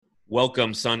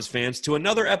Welcome, Suns fans, to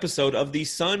another episode of the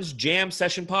Suns Jam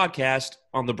Session podcast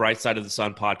on the Bright Side of the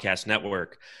Sun podcast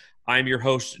network. I'm your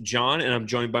host, John, and I'm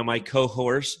joined by my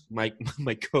cohort. I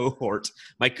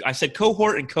said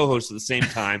cohort and co-host at the same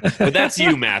time, but that's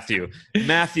you, Matthew.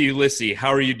 Matthew Lissy, how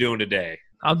are you doing today?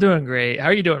 I'm doing great. How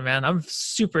are you doing, man? I'm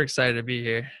super excited to be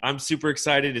here. I'm super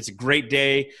excited. It's a great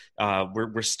day.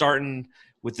 We're starting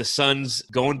with the Suns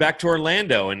going back to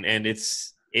Orlando, and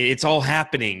it's all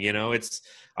happening. You know, it's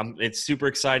super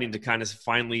exciting to kind of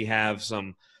finally have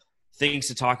some things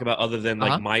to talk about other than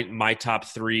like my top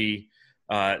three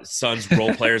Suns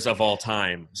role players of all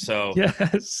time. So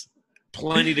yes,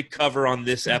 plenty to cover on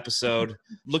this episode.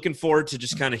 Looking forward to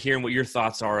just kind of hearing what your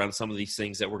thoughts are on some of these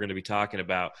things that we're going to be talking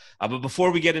about. But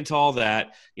before we get into all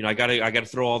that, you know, I gotta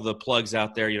throw all the plugs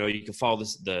out there. You know, you can follow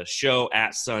the show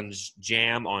at Suns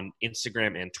Jam on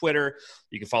Instagram and Twitter.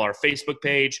 You can follow our Facebook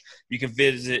page. You can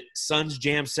visit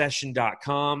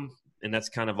sunsjamsession.com. And that's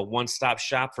kind of a one-stop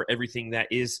shop for everything that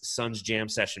is Suns Jam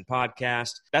Session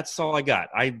podcast. That's all I got.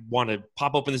 I want to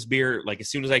pop open this beer like as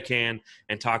soon as I can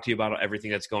and talk to you about everything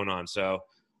that's going on. So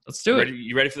let's do it.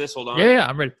 You ready for this? Hold on. Yeah,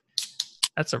 I'm ready.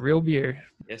 That's a real beer.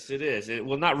 Yes, it is.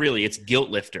 Well, not really. It's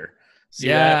Guilt Lifter. See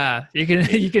that? You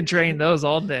can train those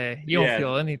all day. You don't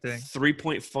feel anything.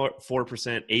 3.4%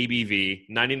 ABV,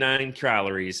 99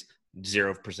 calories,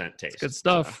 0% taste. Good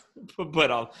stuff.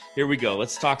 But here we go.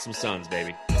 Let's talk some Suns,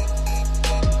 baby.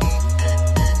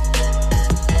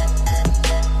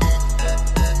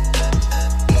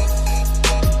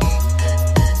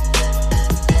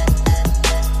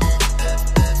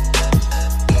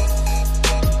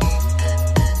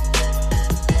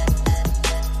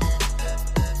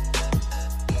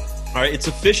 All right, it's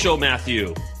official,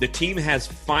 Matthew. The team has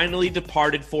finally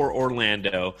departed for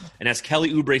Orlando. And as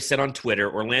Kelly Oubre said on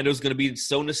Twitter, Orlando's going to be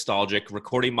so nostalgic,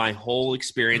 recording my whole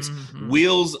experience.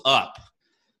 Wheels up.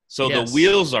 So yes. The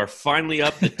wheels are finally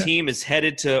up. The team is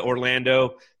headed to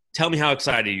Orlando. Tell me how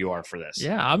excited you are for this.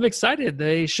 Yeah, I'm excited.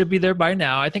 They should be there by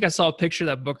now. I think I saw a picture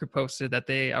that Booker posted that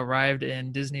they arrived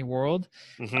in Disney World.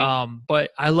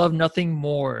 But I love nothing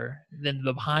more than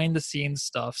the behind-the-scenes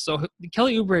stuff. So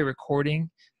Kelly Oubre recording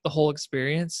the whole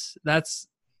experience, that's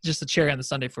just a cherry on the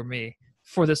sundae for me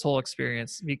for this whole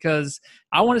experience, because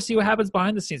I want to see what happens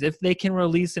behind the scenes. If they can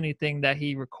release anything that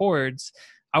he records,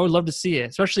 I would love to see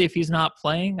it, especially if he's not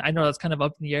playing. I know that's kind of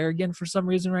up in the air again for some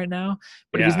reason right now,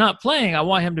 but if he's not playing, I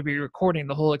want him to be recording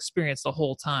the whole experience the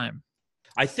whole time.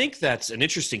 I think that's an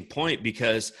interesting point,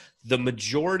 because the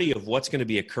majority of what's going to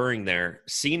be occurring there,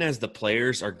 seen as the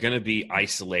players are going to be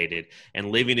isolated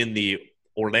and living in the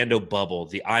Orlando bubble,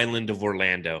 the island of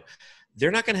Orlando,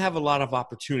 they're not going to have a lot of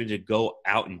opportunity to go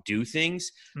out and do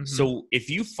things. So if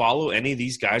you follow any of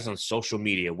these guys on social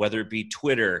media, whether it be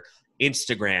Twitter,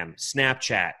 Instagram,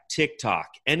 Snapchat, TikTok,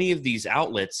 any of these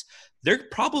outlets, they're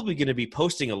probably going to be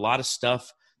posting a lot of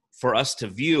stuff for us to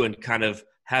view and kind of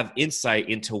have insight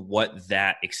into what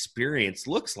that experience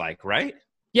looks like, right?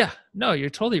 Yeah, no, you're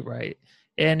totally right.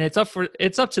 And it's up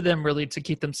to them really to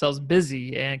keep themselves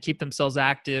busy and keep themselves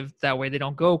active. That way they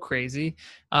don't go crazy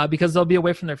because they'll be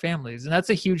away from their families. And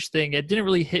that's a huge thing. It didn't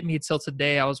really hit me till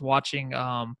today. I was watching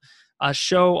a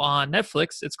show on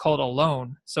Netflix. It's called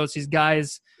Alone. So it's these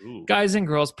guys and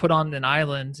girls put on an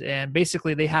island, and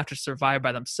basically they have to survive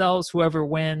by themselves. Whoever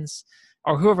wins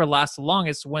or whoever lasts the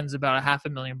longest wins about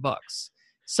 $500,000.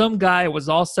 Some guy was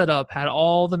all set up, had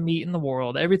all the meat in the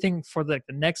world, everything for like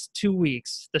the next 2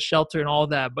 weeks, the shelter and all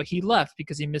that, but he left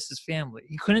because he missed his family.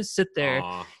 He couldn't sit there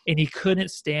and he couldn't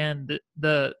stand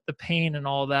the pain and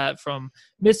all that from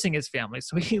missing his family.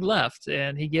 So he left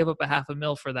and he gave up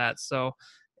 $500,000 for that. So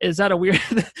is that a weird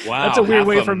wow, that's a weird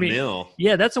way for me. $500,000.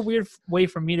 Yeah, that's a weird way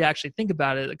for me to actually think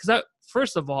about it. Because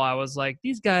first of all, I was like,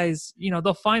 these guys, you know,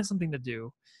 they'll find something to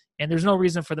do. And there's no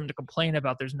reason for them to complain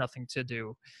about there's nothing to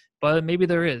do. But maybe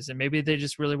there is. And maybe they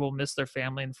just really will miss their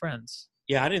family and friends.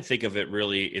 Yeah, I didn't think of it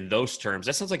really in those terms.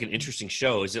 That sounds like an interesting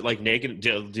show. Is it like naked?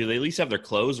 Do they at least have their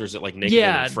clothes, or is it like Naked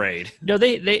and Afraid? No,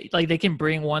 they can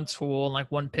bring one tool and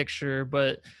like one picture,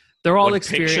 but they're all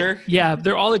experienced. Yeah,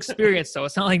 they're all experienced. So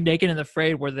it's not like Naked and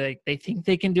Afraid where they think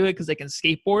they can do it because they can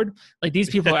skateboard. Like these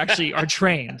people actually are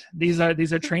trained. These are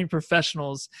trained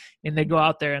professionals, and they go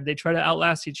out there and they try to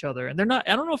outlast each other. And they're not.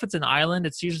 I don't know if it's an island.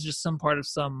 It's usually just some part of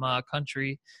some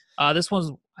country. This one's,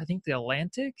 I think, the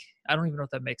Atlantic. I don't even know if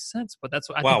that makes sense, but that's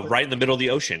what I think. Right in the middle of the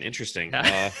ocean. Interesting.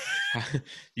 Yeah.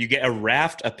 You get a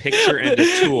raft, a picture, and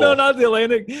a tool. No, not the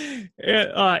Atlantic.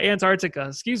 Antarctica.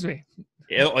 Excuse me.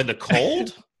 In the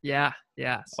cold? Yeah,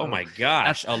 yeah. Oh So my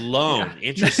gosh, that's alone. yeah,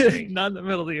 Interesting. not in the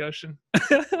middle of the ocean.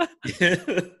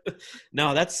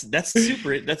 No, that's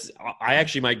super. I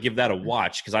actually might give that a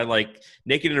watch because I like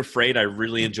Naked and Afraid. I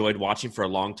really enjoyed watching for a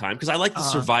long time because I like the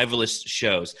Uh, survivalist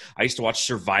shows. I used to watch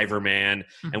Survivor Man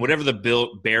and mhm. whatever the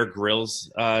Bear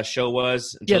Grylls show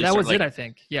was Yeah, until he that started was it. like. I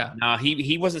think. Yeah. No,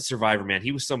 he wasn't Survivor Man.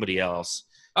 He was somebody else.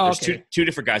 Oh, There's okay. two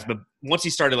different guys, but once he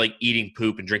started like eating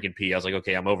poop and drinking pee, I was like,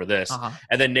 okay, I'm over this. Uh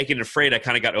And then Naked and Afraid, I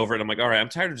kind of got over it. I'm like, all right, I'm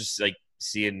tired of just like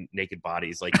seeing naked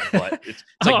bodies, like huh. it's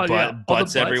Oh like yeah, all the butts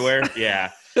butts. everywhere.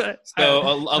 Yeah. So That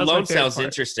was my alone favorite sounds part.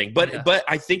 interesting, Yeah. but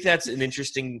I think that's an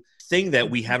interesting thing that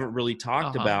we haven't really Uh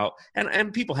talked huh. about,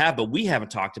 and people have, but we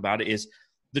haven't talked about it. Is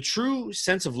the true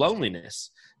sense of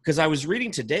loneliness? Because I was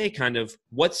reading today, kind of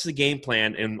what's the game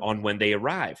plan on when they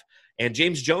arrive, and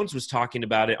James Jones was talking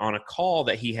about it on a call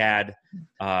that he had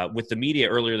with the media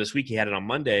earlier this week. He had it on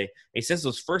Monday. And he says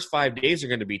those first 5 days are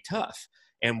going to be tough,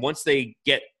 and once they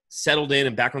get settled in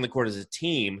and back on the court as a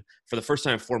team for the first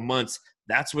time in 4 months,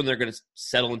 that's when they're going to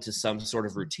settle into some sort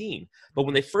of routine. But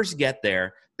when they first get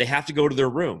there, they have to go to their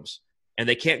rooms and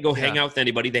they can't go hang Yeah. out with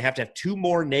anybody. They have to have 2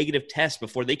 more negative tests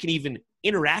before they can even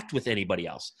interact with anybody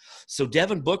else. So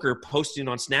Devin Booker posting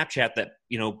on Snapchat that,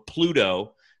 Pluto,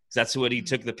 'cause that's what he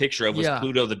took the picture of, was Yeah.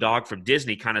 Pluto the dog from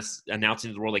Disney, kind of announcing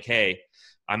to the world like, hey,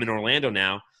 I'm in Orlando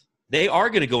now. They are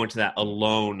going to go into that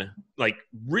alone, like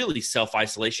really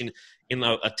self-isolation in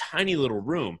a tiny little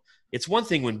room. It's one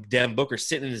thing when Devin Booker's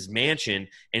sitting in his mansion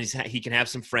and he can have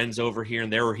some friends over here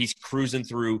and there, or he's cruising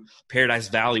through Paradise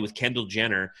Valley with Kendall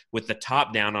Jenner with the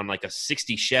top down on like a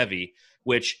 60 Chevy,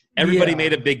 which everybody Yeah.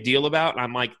 made a big deal about. And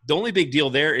I'm like, the only big deal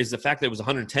there is the fact that it was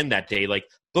 110 that day. Like,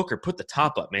 Booker, put the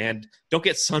top up, man. Don't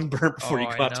get sunburned before Oh, you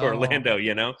I go out to know.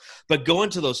 Orlando, But going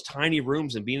to those tiny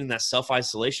rooms and being in that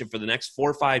self-isolation for the next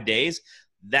 4 or 5 days,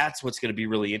 that's what's going to be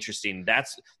really interesting.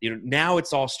 That's, now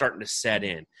it's all starting to set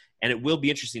in. And it will be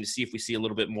interesting to see if we see a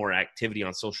little bit more activity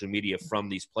on social media from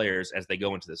these players as they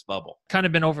go into this bubble. Kind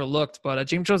of been overlooked, but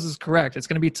James Jones is correct. It's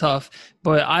going to be tough.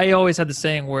 But I always had the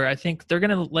saying where I think they're going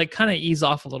to like kind of ease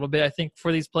off a little bit. I think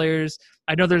for these players,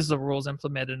 I know there's the rules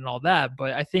implemented and all that,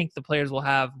 but I think the players will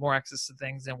have more access to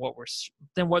things than what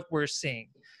we're seeing.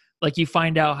 Like you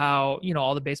find out how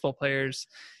all the baseball players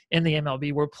in the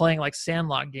MLB were playing like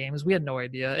Sandlot games. We had no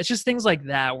idea. It's just things like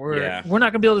that where we're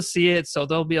not going to be able to see it, so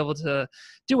they'll be able to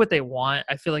do what they want,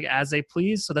 I feel like, as they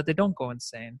please, so that they don't go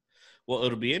insane. Well,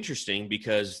 it'll be interesting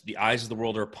because the eyes of the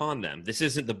world are upon them. This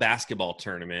isn't the basketball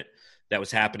tournament that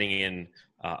was happening in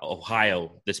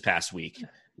Ohio this past week,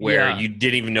 where Yeah. you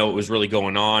didn't even know what was really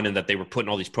going on and that they were putting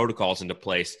all these protocols into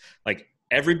place. Like,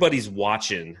 everybody's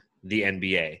watching the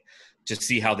NBA to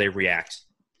see how they react.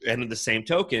 And at the same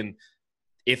token,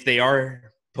 if they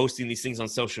are posting these things on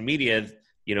social media,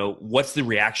 what's the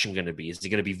reaction going to be? Is it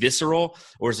going to be visceral,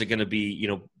 or is it going to be,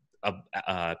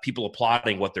 people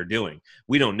applauding what they're doing?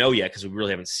 We don't know yet because we really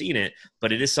haven't seen it,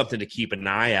 but it is something to keep an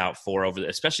eye out for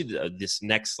especially this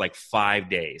next like 5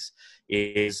 days.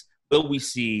 Is, will we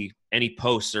see any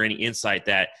posts or any insight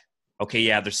that, okay,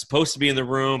 yeah, they're supposed to be in the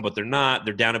room, but they're not.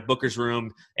 They're down at Booker's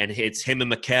room, and it's him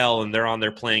and Mikal, and they're on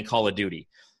there playing Call of Duty.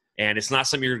 And it's not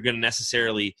something you're going to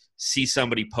necessarily see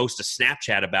somebody post a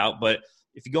Snapchat about, but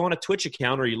if you go on a Twitch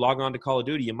account or you log on to Call of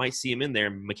Duty, you might see him in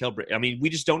there. I mean, we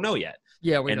just don't know yet.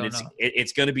 Yeah, we And don't know.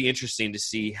 it's going to be interesting to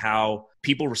see how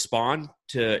people respond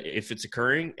to if it's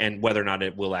occurring and whether or not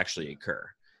it will actually occur,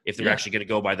 if they're actually going to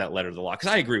go by that letter of the law. Because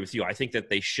I agree with you. I think that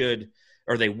they should,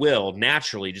 or they will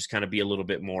naturally just kind of be a little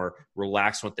bit more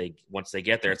relaxed once they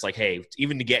get there. It's like, hey,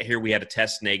 even to get here, we had to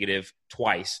test negative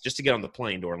twice just to get on the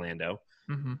plane to Orlando.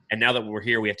 Mm-hmm. And now that we're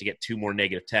here, we have to get 2 more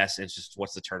negative tests. And it's just,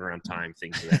 what's the turnaround time?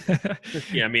 Things like that.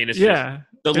 Yeah, I mean, it's just,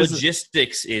 the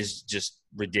logistics is just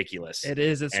ridiculous. It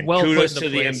is. It's and well kudos put into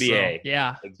to the place, NBA. So,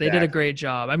 yeah, Exactly. They did a great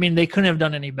job. I mean, they couldn't have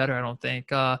done any better, I don't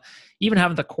think. Even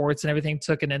having the courts and everything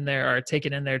taken in there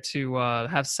to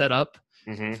have set up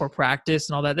for practice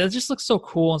and all that. That just looks so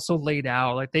cool and so laid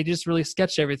out. Like they just really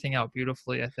sketched everything out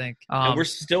beautifully, I think. And we're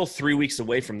still 3 weeks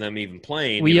away from them even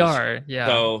playing. We are, yeah.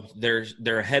 So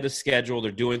they're ahead of schedule.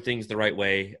 They're doing things the right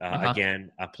way.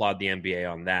 Again, applaud the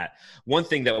NBA on that. One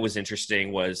thing that was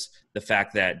interesting was the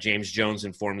fact that James Jones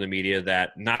informed the media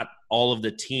that not all of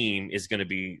the team is going to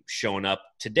be showing up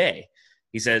today.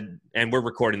 He said, and we're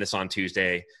recording this on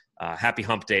Tuesday. Happy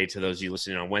hump day to those of you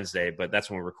listening on Wednesday, but that's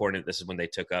when we're recording it. This is when they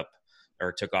took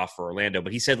off for Orlando.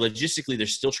 But he said logistically, they're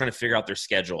still trying to figure out their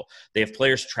schedule. They have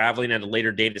players traveling at a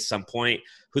later date at some point.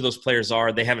 Who those players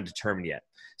are, they haven't determined yet.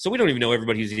 So we don't even know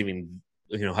everybody who's even,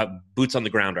 have boots on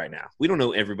the ground right now. We don't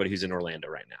know everybody who's in Orlando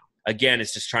right now. Again,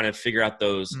 it's just trying to figure out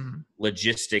those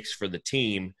logistics for the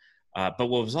team. But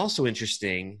what was also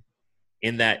interesting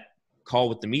in that call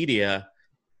with the media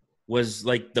was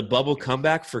like the bubble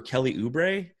comeback for Kelly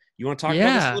Oubre. You want to talk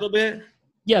about this a little bit?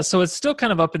 Yeah, so it's still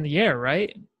kind of up in the air,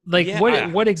 right? Like,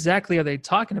 what exactly are they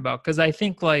talking about? Because I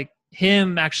think like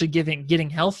him actually getting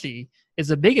healthy is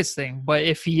the biggest thing. But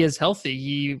if he is healthy,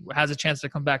 he has a chance to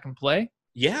come back and play.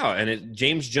 Yeah, and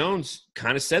James Jones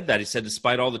kind of said that. He said,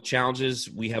 despite all the challenges,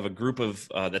 we have a group of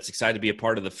that's excited to be a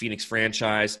part of the Phoenix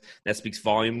franchise. That speaks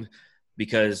volume,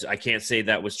 because I can't say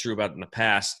that was true about in the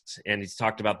past. And he's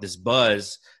talked about this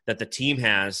buzz that the team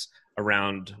has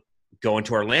around going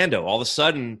to Orlando. All of a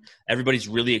sudden, everybody's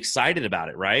really excited about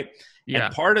it, right? Yeah.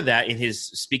 And part of that in his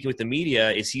speaking with the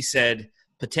media is he said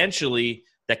potentially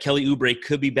that Kelly Oubre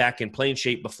could be back in playing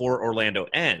shape before Orlando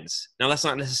ends. Now, that's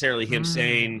not necessarily him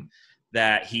saying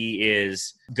that he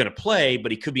is going to play,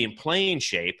 but he could be in playing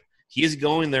shape. He is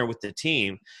going there with the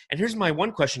team. And here's my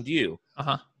one question to you.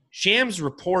 Shams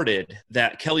reported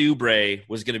that Kelly Oubre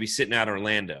was going to be sitting out in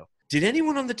Orlando. Did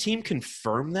anyone on the team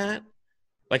confirm that?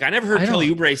 Like, I never heard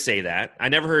Kelly Oubre say that. I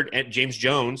never heard James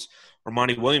Jones or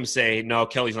Monty Williams say, no,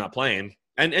 Kelly's not playing.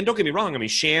 And don't get me wrong. I mean,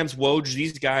 Shams, Woj,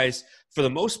 these guys, for the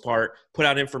most part, put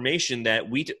out information that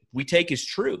we take as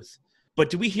truth. But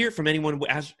do we hear from anyone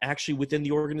actually within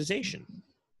the organization?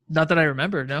 Not that I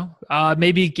remember, no.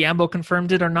 Maybe Gambo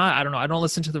confirmed it or not. I don't know. I don't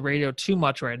listen to the radio too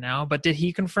much right now. But did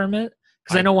he confirm it?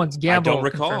 Because I know once Gambo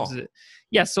confirms it.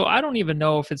 Yeah, so I don't even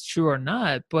know if it's true or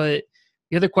not. But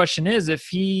the other question is, if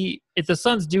the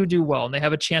Suns do well and they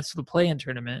have a chance for the play-in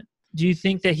tournament, do you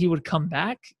think that he would come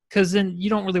back? Because then you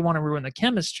don't really want to ruin the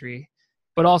chemistry.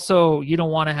 But also, you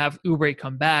don't want to have Oubre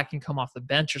come back and come off the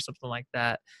bench or something like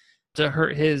that to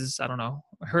hurt his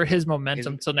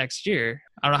momentum till next year.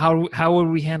 I don't know how would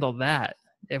we handle that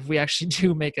if we actually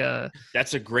do make a.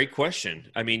 That's a great question.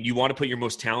 I mean, you want to put your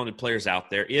most talented players out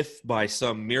there. If by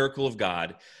some miracle of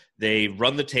God they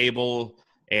run the table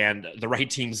and the right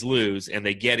teams lose and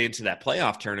they get into that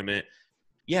playoff tournament,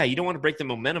 yeah, you don't want to break the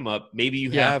momentum up. Maybe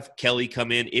you have Kelly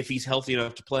come in if he's healthy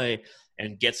enough to play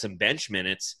and get some bench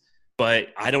minutes. But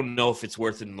I don't know if it's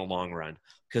worth it in the long run,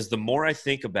 because the more I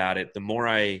think about it, the more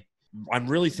I'm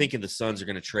really thinking the Suns are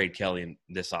going to trade Kelly in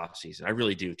this offseason. I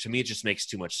really do. To me, it just makes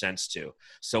too much sense to.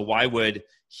 So why would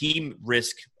he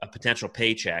risk a potential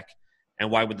paycheck,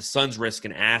 and why would the Suns risk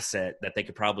an asset that they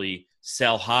could probably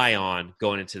sell high on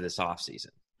going into this offseason?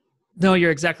 No,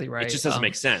 you're exactly right. It just doesn't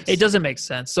make sense. It doesn't make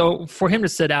sense. So for him to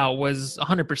sit out was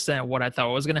 100% what I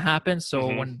thought was going to happen.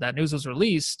 So when that news was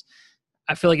released,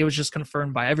 I feel like it was just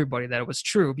confirmed by everybody that it was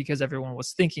true because everyone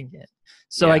was thinking it.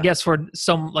 So I guess for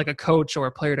some, like a coach or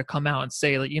a player to come out and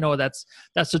say, like,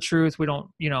 that's the truth. We don't,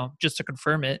 just to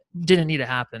confirm it, didn't need to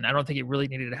happen. I don't think it really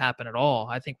needed to happen at all.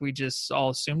 I think we just all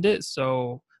assumed it.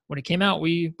 So when it came out,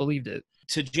 we believed it.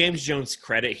 To James Jones'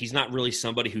 credit, he's not really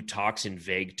somebody who talks in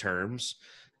vague terms.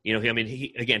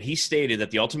 He stated that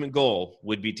the ultimate goal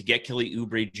would be to get Kelly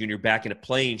Oubre Jr. back into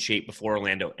playing shape before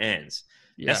Orlando ends.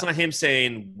 Yeah. That's not him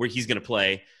saying where he's going to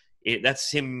play. That's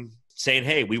him saying,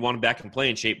 hey, we want him back in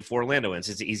playing shape before Orlando ends.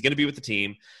 He's going to be with the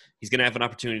team. He's going to have an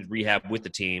opportunity to rehab with the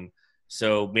team.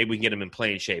 So maybe we can get him in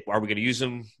playing shape. Are we going to use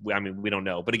him? I mean, we don't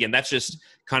know. But again, that's just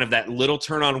kind of that little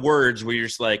turn on words where you're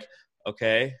just like,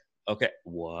 okay,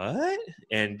 what?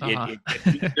 And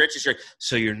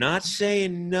so you're not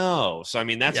saying no. So, I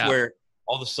mean, that's where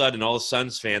all of a sudden all the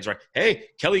Suns fans are like, hey,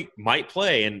 Kelly might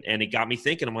play. And it got me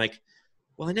thinking, I'm like,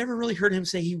 well, I never really heard him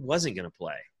say he wasn't going to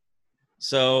play.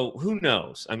 So who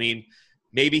knows? I mean,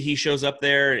 maybe he shows up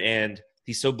there and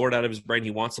he's so bored out of his brain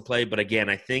he wants to play. But again,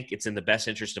 I think it's in the best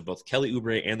interest of both Kelly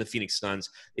Oubre and the Phoenix Suns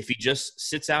if he just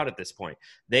sits out at this point.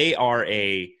 They are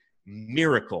a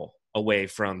miracle away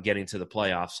from getting to the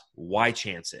playoffs. Why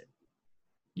chance it?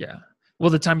 Yeah. Well,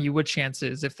 the time you would chance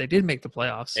it is if they did make the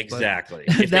playoffs. Exactly.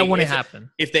 That wouldn't happen.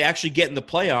 If they actually get in the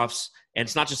playoffs, and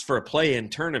it's not just for a play-in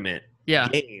tournament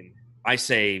game, I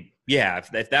say,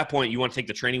 if at that point you want to take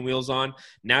the training wheels on,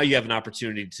 now you have an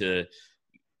opportunity to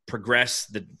progress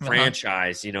the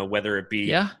franchise, whether it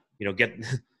be,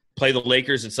 play the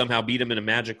Lakers and somehow beat them in a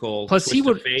magical Plus, he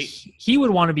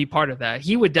would want to be part of that.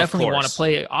 He would definitely want to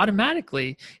play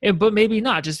automatically, but maybe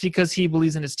not, just because he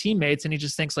believes in his teammates and he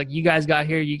just thinks like, you guys got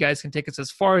here, you guys can take us as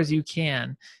far as you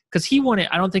can. Because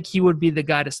I don't think he would be the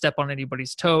guy to step on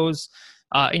anybody's toes,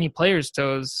 any player's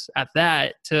toes at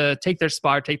that, to take their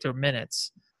spot or take their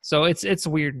minutes. So it's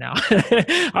weird now.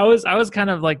 I was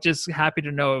kind of like just happy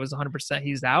to know it was 100%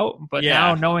 he's out, but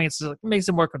now knowing it makes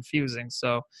it more confusing.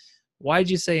 So Why'd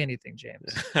you say anything,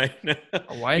 James? I know.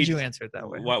 Or why did you answer it that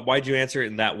way? Why'd you answer it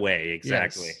in that way?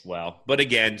 Exactly. Yes. Well, but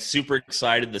again, super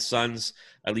excited. The Suns,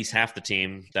 at least half the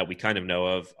team that we kind of know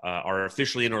of, are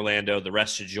officially in Orlando. The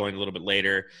rest should join a little bit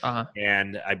later. Uh-huh.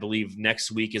 And I believe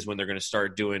next week is when they're going to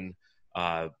start doing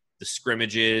the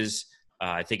scrimmages.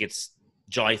 I think it's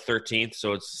July 13th,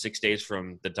 so it's 6 days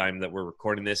from the time that we're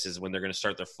recording this is when they're going to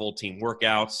start their full team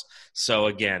workouts. So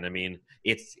again, I mean,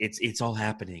 it's all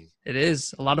happening. It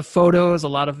is. A lot of photos, a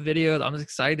lot of videos. I'm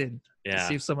excited to Yeah.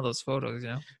 see some of those photos, you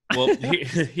know? Well,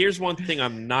 here's one thing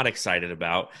I'm not excited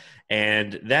about,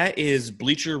 and that is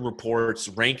Bleacher Report's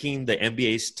ranking the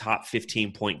NBA's top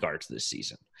 15 point guards this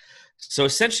season. So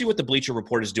essentially what the Bleacher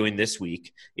Report is doing this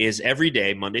week is every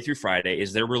day, Monday through Friday,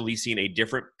 is they're releasing a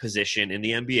different position in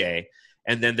the NBA,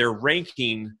 and then they're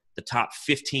ranking the top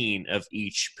 15 of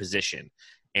each position.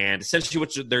 And essentially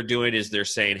what they're doing is they're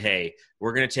saying, hey,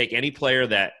 we're going to take any player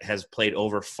that has played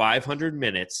over 500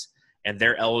 minutes and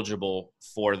they're eligible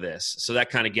for this. So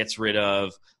that kind of gets rid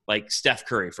of like Steph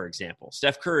Curry, for example.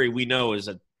 Steph Curry, we know, is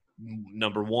a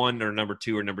number 1 or number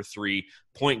 2 or number 3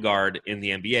 point guard in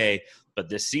the NBA, but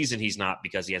this season he's not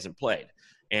because he hasn't played.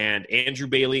 And Andrew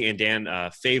Bailey and Dan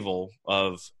Favell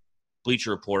of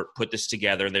Bleacher Report put this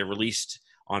together. They released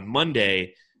on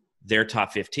Monday their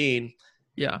top 15.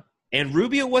 Yeah. And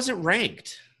Rubio wasn't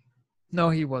ranked. No,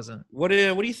 he wasn't. What do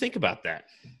you think about that?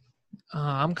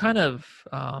 I'm kind of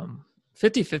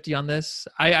 50-50 on this.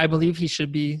 I believe he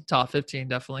should be top 15,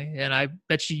 definitely. And I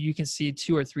bet you can see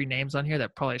 2 or 3 names on here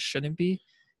that probably shouldn't be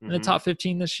in the top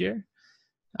 15 this year.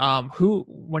 Who,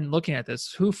 when looking at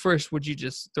this, who first would you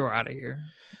just throw out of here,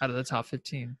 out of the top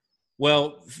 15?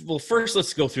 Well, first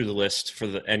let's go through the list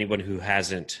for anyone who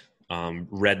hasn't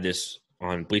read this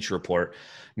on Bleacher Report.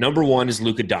 Number 1 is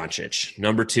Luka Doncic.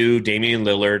 Number 2, Damian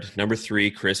Lillard. Number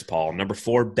 3, Chris Paul. Number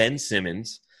 4, Ben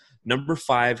Simmons. Number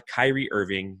 5, Kyrie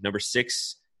Irving. Number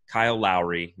 6, Kyle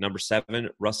Lowry. Number 7,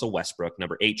 Russell Westbrook.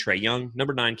 Number 8, Trae Young.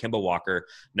 Number 9, Kemba Walker.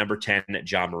 Number 10,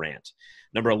 Ja Morant.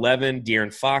 Number 11,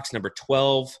 De'Aaron Fox. Number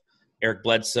 12, Eric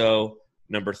Bledsoe.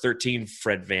 Number 13,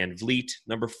 Fred VanVleet.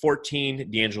 Number 14,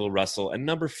 D'Angelo Russell. And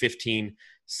number 15,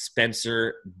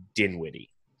 Spencer Dinwiddie.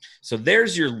 So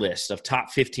there's your list of top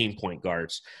 15 point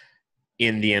guards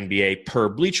in the NBA per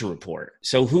Bleacher Report.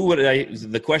 So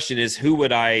the question is, who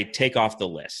would I take off the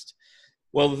list?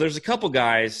 Well, there's a couple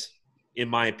guys, in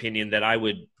my opinion, that I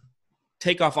would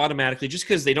take off automatically just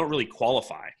because they don't really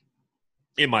qualify,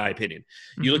 in my opinion.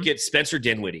 Mm-hmm. You look at Spencer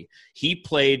Dinwiddie. He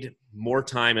played more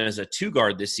time as a 2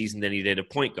 guard this season than he did a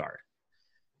point guard.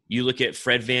 You look at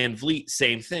Fred VanVleet,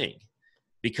 same thing.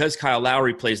 Because Kyle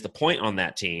Lowry plays the point on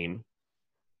that team,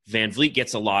 VanVleet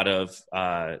gets a lot of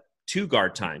 2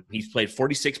 guard time. He's played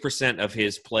 46% of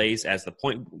his plays as the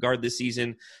point guard this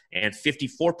season and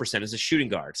 54% as a shooting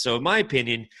guard. So in my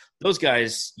opinion, those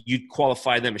guys, you'd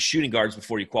qualify them as shooting guards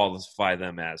before you qualify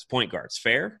them as point guards.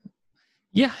 Fair?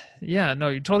 Yeah. No,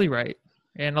 you're totally right.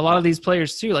 And a lot of these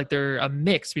players too, like they're a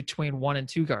mix between 1 and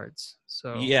 2 guards.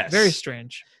 So yes. Very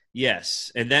strange.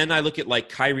 Yes. And then I look at like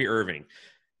Kyrie Irving.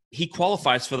 He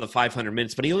qualifies for the 500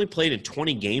 minutes, but he only played in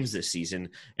 20 games this season,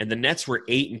 and the Nets were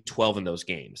 8-12 in those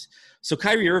games. So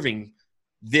Kyrie Irving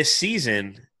this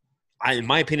season, in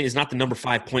my opinion, is not the number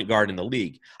 5 point guard in the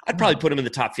league. I'd probably put him in the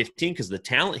top 15 because of the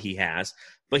talent he has,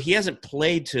 but he hasn't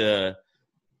played to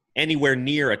anywhere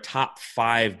near a top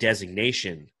 5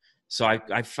 designation. So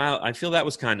I feel that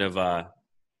was kind of a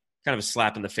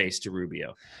slap in the face to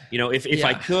Rubio. You know, if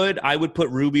I could, I would put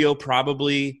Rubio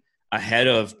probably ahead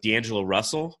of D'Angelo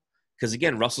Russell. Because,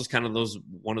 again, Russell's kind of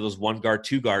one of those 1 guard,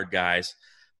 2 guard guys.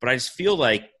 But I just feel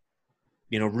like,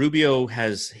 you know, Rubio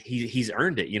he's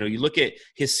earned it. You know, you look at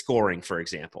his scoring, for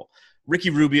example.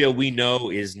 Ricky Rubio, we know,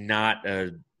 is not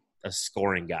a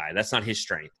scoring guy. That's not his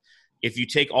strength. If you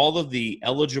take all of the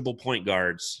eligible point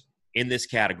guards in this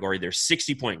category, there's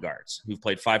 60 point guards who've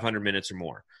played 500 minutes or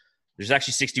more. There's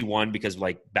actually 61 because,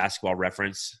 like, Basketball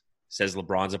Reference says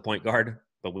LeBron's a point guard,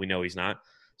 but we know he's not.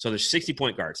 So there's 60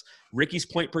 point guards. Ricky's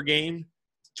point per game,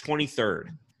 23rd.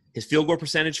 His field goal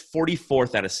percentage,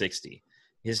 44th out of 60.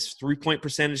 His 3-point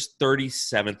percentage,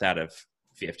 37th out of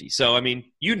 50. So, I mean,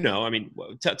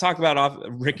 talk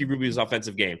about Ricky Rubio's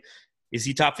offensive game. Is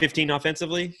he top 15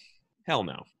 offensively? Hell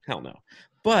no.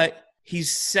 But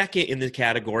he's second in the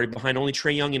category behind only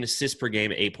Trae Young in assists per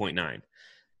game at 8.9.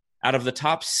 Out of the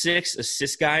top 6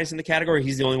 assist guys in the category,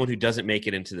 he's the only one who doesn't make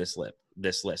it into this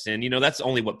list. And, you know, that's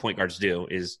only what point guards do,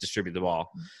 is distribute the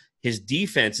ball. His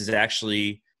defense is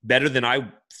actually better than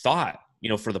I thought, you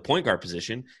know, for the point guard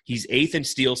position. He's 8th in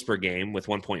steals per game with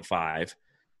 1.5.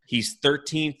 He's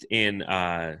 13th in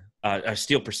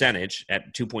steal percentage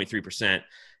at 2.3%.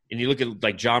 And you look at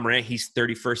like John Morant, he's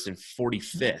 31st and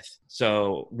 45th.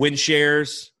 So win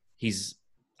shares, he's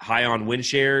high on win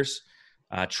shares.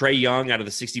 Trae Young out of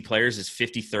the 60 players is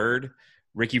 53rd.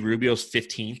 Ricky Rubio's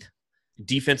 15th.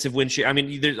 Defensive win share. I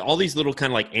mean, there's all these little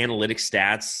kind of like analytic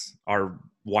stats are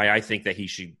why I think that he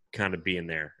should kind of be in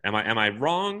there. Am I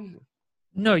wrong?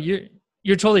 No, you're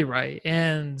totally right.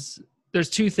 And there's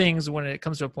two things when it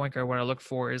comes to a point guard what I look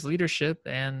for is leadership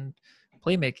and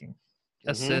playmaking.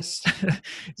 Assist.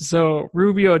 So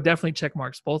Rubio definitely check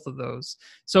marks both of those.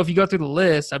 So if you go through the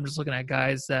list, I'm just looking at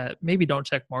guys that maybe don't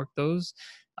check mark those.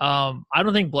 I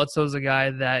don't think Bledsoe's a guy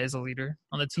that is a leader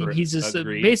on the team. Correct. He's just a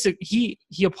Agreed. basic.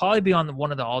 He'll probably be on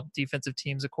one of the all defensive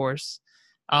teams, of course.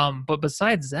 But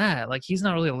besides that, like he's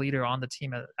not really a leader on the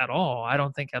team at all. I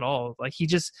don't think at all. Like he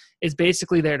just is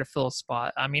basically there to fill a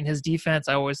spot. I mean, his defense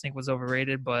I always think was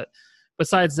overrated, but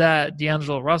besides that,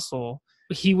 D'Angelo Russell,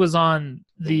 he was on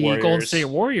the Golden State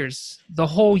Warriors the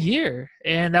whole year,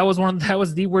 and that was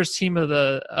the worst team in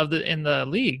the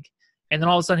league. And then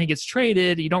all of a sudden he gets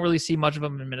traded. You don't really see much of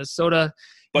him in Minnesota.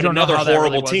 But another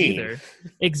horrible team. Either.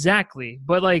 Exactly.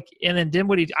 But and then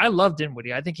Dinwiddie, I love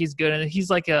Dinwiddie. I think he's good, and he's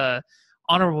like a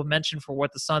honorable mention for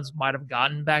what the Suns might have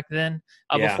gotten back then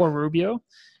before Rubio.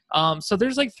 So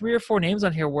there's like 3 or 4 names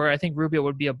on here where I think Rubio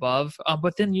would be above.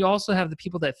 But then you also have the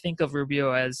people that think of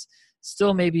Rubio as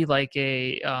still maybe like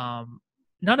a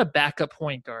not a backup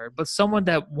point guard, but someone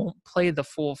that won't play the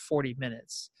full 40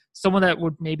 minutes. Someone that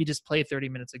would maybe just play 30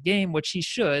 minutes a game, which he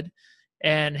should.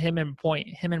 And him and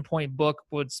Point Book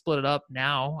would split it up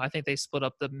now. I think they split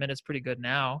up the minutes pretty good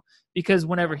now because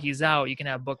whenever he's out, you can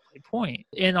have Book play point.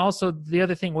 And also the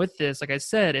other thing with this, like I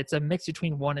said, it's a mix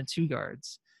between 1 and 2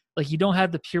 guards. Like you don't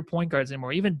have the pure point guards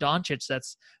anymore. Even Doncic,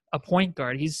 that's a point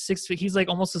guard. He's 6 feet. He's like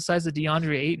almost the size of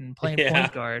DeAndre Ayton playing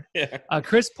point guard. Yeah.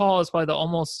 Chris Paul is probably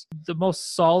the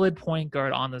most solid point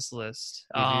guard on this list.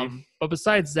 But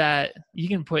besides that, you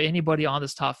can put anybody on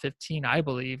this top 15, I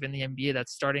believe, in the NBA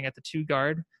that's starting at the 2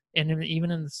 guard and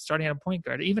even starting at a point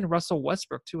guard. Even Russell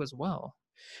Westbrook too as well.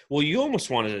 Well, you almost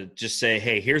want to just say,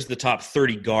 hey, here's the top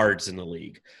 30 guards in the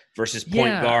league versus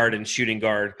point guard and shooting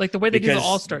guard. Like the way they do the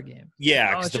All-Star game.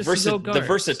 Yeah, because the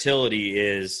versatility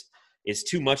is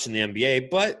too much in the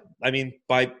NBA. But, I mean,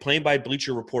 by playing by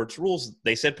Bleacher Report's rules,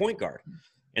 they said point guard.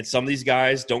 And some of these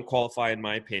guys don't qualify, in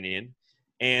my opinion.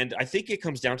 And I think it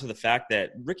comes down to the fact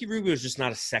that Ricky Rubio is just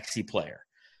not a sexy player.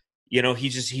 You know,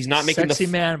 he's not making sexy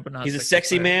man, but not he's a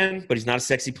sexy man, but he's not a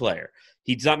sexy player.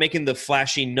 He's not making the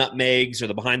flashy nutmegs or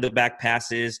the behind-the-back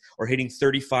passes or hitting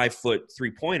 35-foot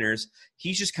three-pointers.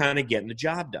 He's just kind of getting the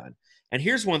job done. And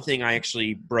here's one thing I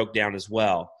actually broke down as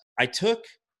well. I took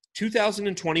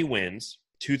 2020 wins,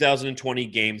 2020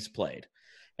 games played,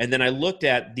 and then I looked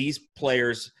at these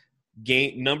players'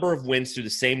 number of wins through the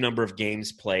same number of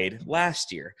games played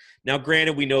last year. Now,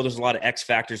 granted, we know there's a lot of X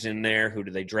factors in there. Who do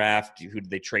they draft? Who do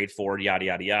they trade for? Yada,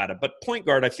 yada, yada. But point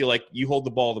guard, I feel like you hold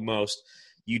the ball the most.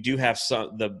 You do have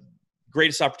the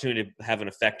greatest opportunity to have an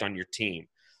effect on your team.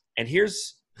 And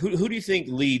here's who do you think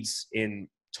leads in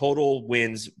total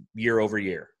wins year over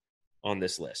year on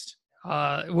this list?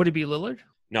 Would it be Lillard?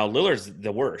 No, Lillard's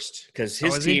the worst because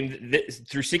his team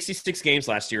through 66 games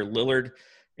last year, Lillard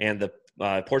and the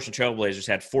Portland Trail Blazers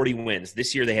had 40 wins.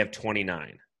 This year they have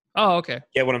 29. Oh, okay.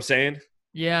 Get what I'm saying?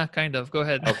 Yeah, kind of. Go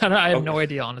ahead. Okay. I have no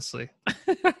idea, honestly.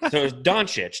 So it's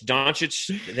Doncic.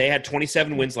 Doncic, they had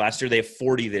 27 wins last year. They have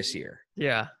 40 this year.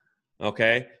 Yeah.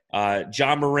 Okay.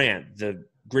 Ja Morant, the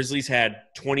Grizzlies had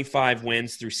 25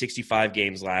 wins through 65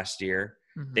 games last year.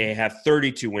 Mm-hmm. They have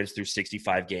 32 wins through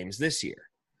 65 games this year.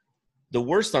 The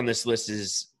worst on this list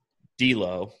is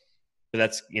D'Lo. But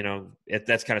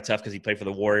that's kind of tough because he played for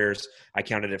the Warriors. I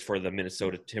counted it for the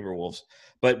Minnesota Timberwolves.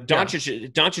 But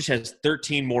Doncic has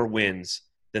 13 more wins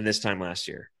than this time last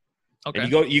year. Okay.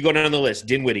 And you go down the list.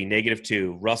 Dinwiddie,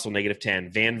 -2. Russell,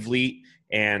 -10. Van Vliet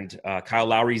and Kyle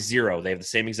Lowry, 0. They have the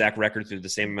same exact record through the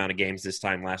same amount of games this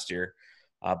time last year.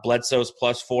 Bledsoe's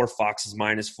 +4. Fox is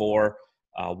 -4.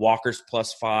 Walker's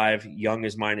 +5. Young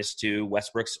is -2.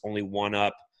 Westbrook's only 1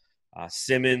 up.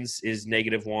 Simmons is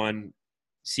 -1.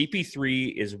 CP3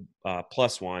 is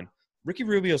 +1. Ricky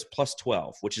Rubio's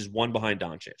 +12, which is 1 behind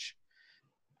Doncic.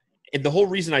 And the whole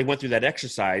reason I went through that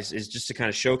exercise is just to kind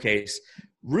of showcase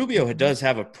Rubio does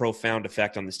have a profound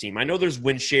effect on this team. I know there's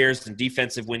win shares and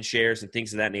defensive win shares and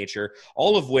things of that nature,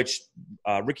 all of which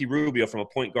Ricky Rubio, from a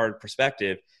point guard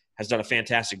perspective, has done a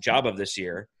fantastic job of this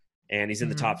year, and he's in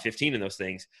the top 15 in those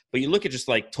things. But you look at just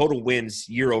like total wins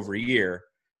year over year,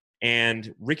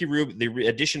 and the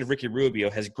addition of Ricky Rubio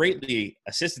has greatly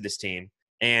assisted this team.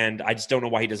 And I just don't know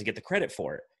why he doesn't get the credit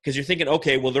for it. Because you're thinking,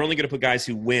 okay, well, they're only going to put guys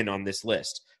who win on this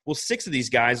list. Well, 6 of these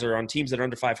guys are on teams that are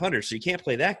under 500, so you can't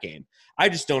play that game. I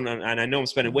just don't, and I know I'm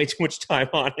spending way too much time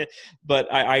on it,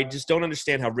 but I just don't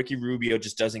understand how Ricky Rubio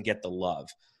just doesn't get the love.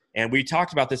 And we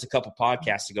talked about this a couple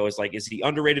podcasts ago. Is he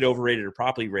underrated, overrated, or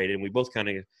properly rated? And we both kind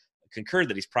of concurred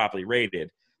that he's properly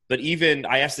rated. But even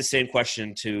I asked the same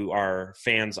question to our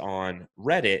fans on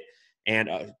Reddit, and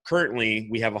currently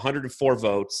we have 104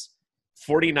 votes.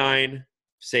 49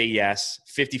 say yes,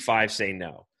 55 say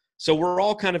no. So we're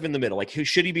all kind of in the middle. Like, who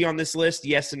should he be on this list?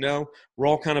 Yes and no. We're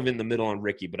all kind of in the middle on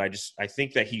Ricky, but I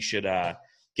think that he should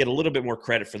get a little bit more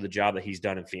credit for the job that he's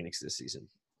done in Phoenix this season.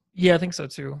 Yeah, I think so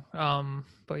too.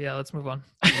 But yeah, let's move on.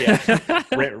 Yeah,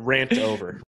 rant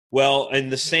over. Well, in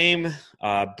the same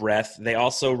breath, they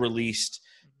also released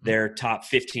their top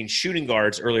 15 shooting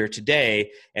guards earlier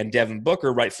today, and Devin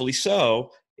Booker, rightfully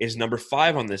so, is number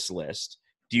 5 on this list.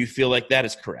 Do you feel like that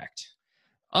is correct?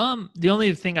 The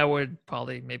only thing I would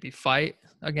probably maybe fight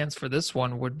against for this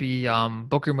one would be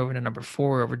Booker moving to number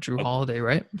 4 over Drew Holiday,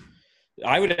 right?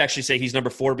 I would actually say he's number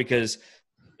 4 because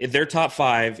their top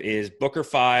 5 is Booker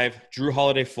 5, Drew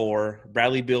Holiday 4,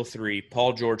 Bradley Beal 3,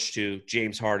 Paul George 2,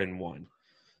 James Harden 1.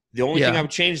 The only thing I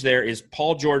would change there is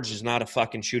Paul George is not a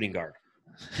fucking shooting guard.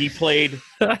 He played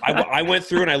I went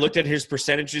through and I looked at his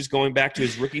percentages going back to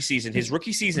his rookie season. His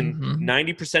rookie season,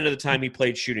 90% of the time he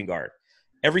played shooting guard.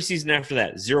 Every season after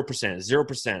that, 0%, 0%,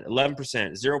 11%,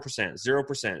 0%,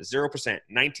 0%, 0%,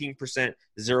 19%,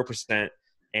 0%,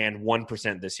 and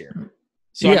 1% this year.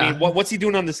 So, I mean, what's he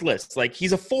doing on this list? Like,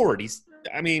 he's a forward.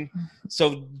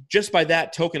 So just by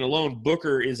that token alone,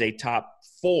 Booker is a top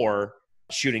 4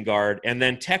 shooting guard. And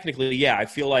then technically, I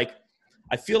feel like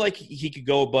he could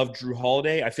go above Drew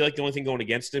Holiday. I feel like the only thing going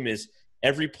against him is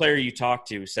every player you talk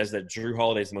to says that Drew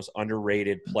Holiday is the most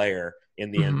underrated player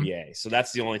in the NBA. So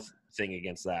that's the only thing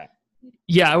against that.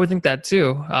 Yeah, I would think that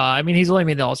too. I mean, he's only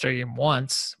made the All-Star game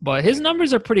once, but his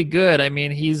numbers are pretty good. I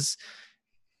mean,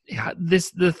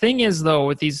 the thing is, though,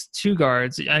 with these 2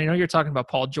 guards, I know you're talking about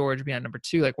Paul George being at number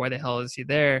 2. Like, why the hell is he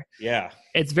there? Yeah.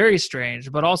 It's very strange.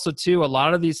 But also, too, a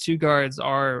lot of these 2 guards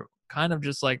are kind of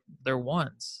just like they're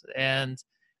ones. And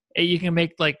you can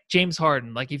make like James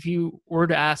Harden. Like, if you were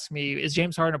to ask me, is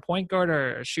James Harden a point guard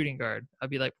or a shooting guard? I'd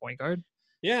be like, point guard.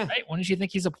 Yeah. Right? Wouldn't you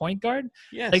think he's a point guard?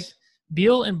 Yes. Like,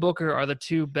 Beal and Booker are the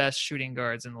 2 best shooting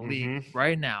guards in the league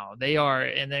right now. They are.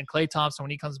 And then Klay Thompson,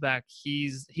 when he comes back,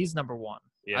 he's number 1.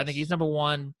 Yes. I think he's number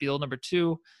 1, Beal number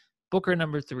 2, Booker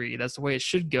number 3. That's the way it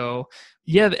should go.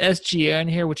 You have SGA in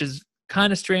here, which is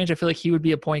kind of strange. I feel like he would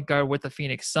be a point guard with the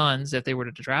Phoenix Suns if they were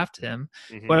to draft him.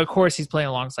 But of course, he's playing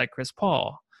alongside Chris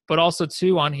Paul. But also,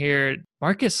 too, on here,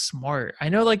 Marcus Smart. I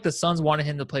know, like, the Suns wanted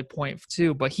him to play point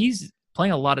too, but he's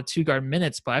playing a lot of 2-guard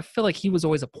minutes. But I feel like he was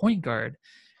always a point guard.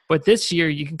 But this year,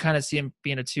 you can kind of see him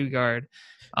being a 2-guard.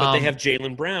 But they have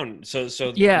Jaylen Brown. So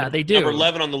yeah, they do. Number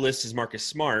 11 on the list is Marcus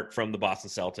Smart from the Boston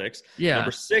Celtics. Yeah.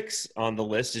 Number 6 on the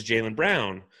list is Jaylen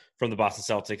Brown from the Boston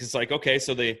Celtics. It's like, okay,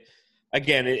 so they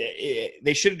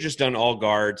should have just done all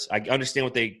guards. I understand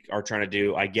what they are trying to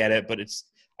do. I get it, but it's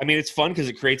fun because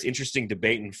it creates interesting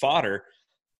debate and fodder.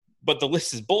 But the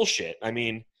list is bullshit. I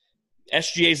mean,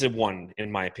 SGA's a 1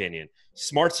 in my opinion.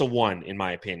 Smart's a 1 in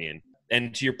my opinion.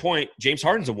 And to your point, James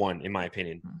Harden's a 1 in my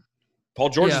opinion. Paul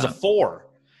George is a 4.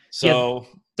 So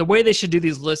the way they should do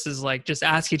these lists is like just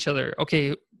ask each other,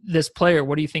 okay, this player,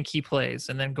 what do you think he plays?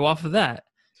 And then go off of that.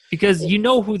 Because you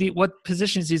know what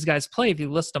positions these guys play if you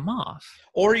list them off.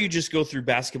 Or you just go through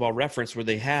Basketball Reference where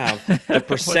they have the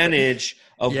percentage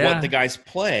of what the guys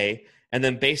play. And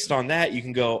then based on that, you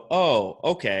can go, oh,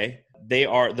 okay. They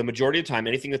are the majority of the time,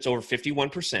 anything that's over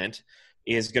 51%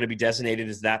 is going to be designated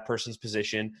as that person's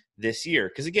position this year.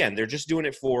 Because, again, they're just doing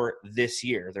it for this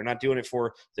year. They're not doing it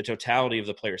for the totality of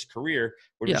the player's career.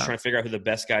 We're just trying to figure out who the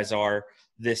best guys are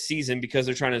this season because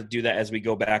they're trying to do that as we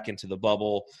go back into the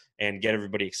bubble and get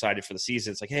everybody excited for the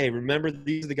season. It's like, hey, remember,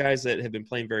 these are the guys that have been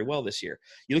playing very well this year.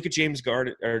 You look at James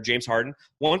Harden,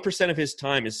 1% of his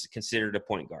time is considered a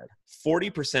point guard.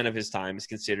 40% of his time is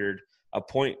considered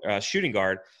a shooting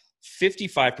guard.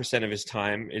 55% of his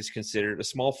time is considered a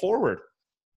small forward.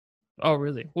 Oh,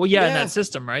 really? Well, in that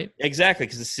system, right? Exactly,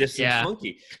 because the system's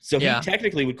funky. So he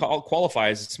technically would qualify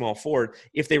as a small forward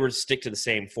if they were to stick to the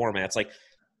same format. It's like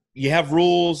you have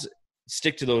rules,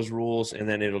 stick to those rules, and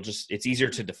then it's easier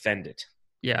to defend it.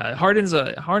 Yeah, Harden's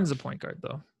a point guard,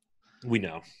 though. We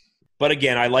know. But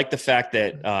again, I like the fact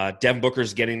that Devin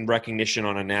Booker's getting recognition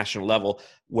on a national level,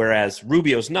 whereas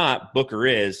Rubio's not, Booker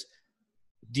is.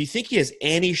 Do you think he has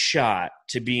any shot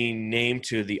to being named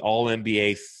to the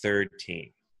All-NBA third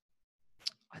team?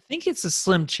 I think it's a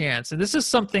slim chance. And this is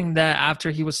something that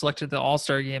after he was selected to the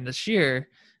All-Star game this year,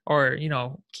 or,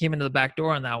 came into the back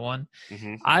door on that one,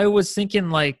 Mm-hmm. I was thinking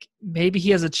like maybe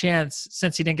he has a chance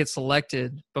since he didn't get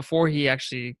selected before he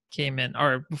actually came in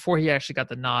or before he actually got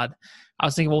the nod. I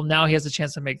was thinking, well, now he has a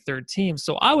chance to make third team.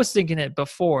 So I was thinking it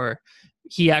before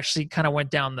he actually kind of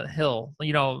went down the hill,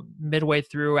 midway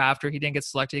through after he didn't get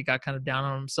selected, he got kind of down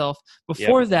on himself.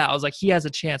 Before that, I was like, he has a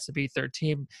chance to be third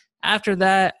team. After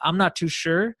that, I'm not too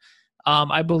sure.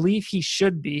 I believe he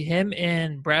should be. Him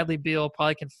and Bradley Beal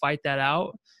probably can fight that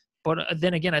out. But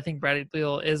then again, I think Bradley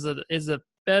Beal is a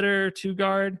better two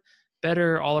guard,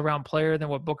 better all around player than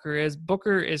what Booker is.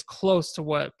 Booker is close to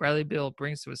what Bradley Beal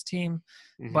brings to his team,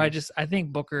 but I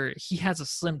think Booker, he has a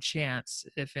slim chance,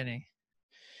 if any.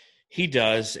 He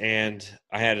does, and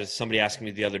I had somebody asking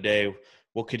me the other day,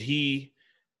 well, could he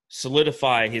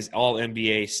solidify his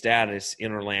All-NBA status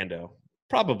in Orlando?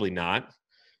 Probably not.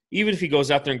 Even if he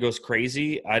goes out there and goes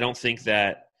crazy, I don't think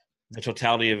that the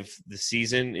totality of the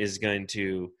season is going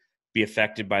to be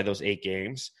affected by those 8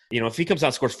 games. If he comes out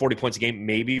and scores 40 points a game,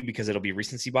 maybe because it'll be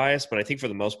recency bias, but I think for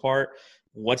the most part,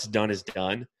 what's done is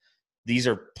done. These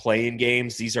are play-in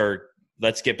games. These are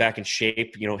let's get back in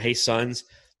shape. Hey, Suns,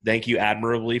 thank you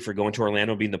admirably for going to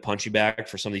Orlando, being the punching bag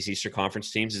for some of these Eastern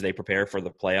Conference teams as they prepare for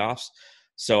the playoffs.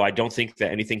 So I don't think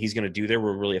that anything he's going to do there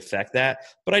will really affect that.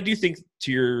 But I do think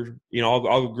to your,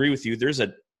 I'll agree with you. There's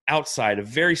a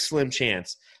very slim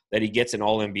chance that he gets an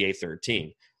All-NBA third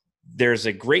team. There's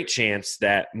a great chance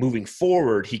that moving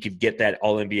forward, he could get that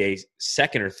All-NBA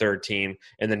second or third team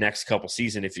in the next couple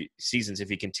seasons if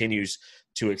he continues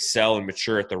to excel and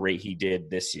mature at the rate he did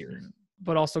this year.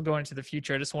 But also going into the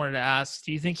future, I just wanted to ask,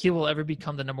 do you think he will ever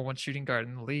become the number one shooting guard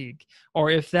in the league?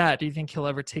 Or if that, do you think he'll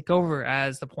ever take over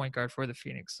as the point guard for the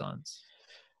Phoenix Suns?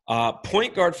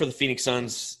 Point guard for the Phoenix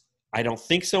Suns, I don't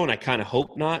think so, and I kind of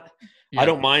hope not. Yeah. I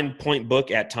don't mind point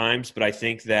Book at times, but I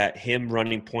think that him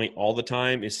running point all the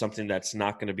time is something that's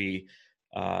not going to be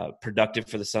productive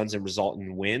for the Suns and result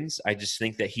in wins. I just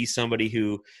think that he's somebody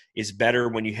who is better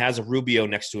when he has a Rubio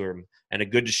next to him and a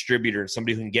good distributor and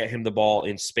somebody who can get him the ball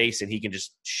in space and he can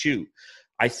just shoot.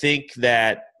 I think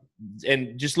that,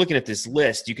 and just looking at this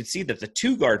list, you can see that the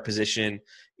two guard position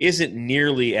isn't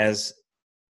nearly as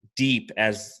deep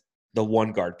as the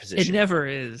one guard position. It never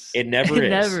is. It never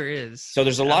is. So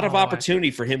there's a lot of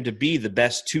opportunity for him to be the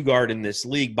best two guard in this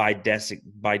league by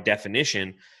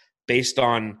definition, based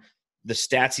on the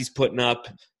stats he's putting up.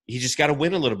 He just got to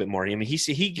win a little bit more. I mean,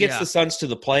 he gets the Suns to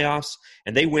the playoffs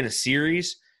and they win a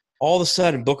series. All of a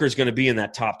sudden, Booker's going to be in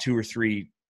that top 2 or 3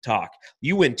 talk.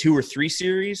 You win 2 or 3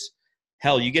 series,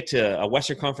 hell, you get to a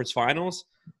Western Conference Finals,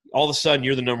 all of a sudden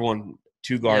you're the number one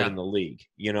two guard in the league,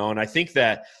 And I think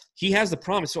that he has the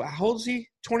promise. So how old is he?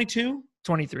 22?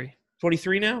 23.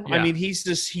 23 now? Yeah. I mean, he's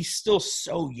still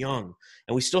so young,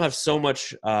 and we still have so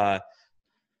much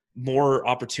more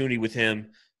opportunity with him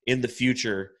in the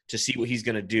future to see what he's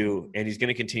going to do, and he's going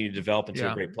to continue to develop into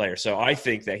a great player. So I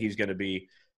think that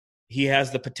he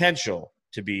has the potential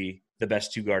to be the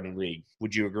best two guard in the league.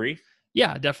 Would you agree?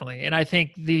 Yeah, definitely. And I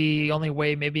think the only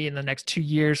way maybe in the next 2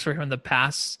 years for him to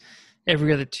pass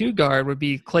every other two guard would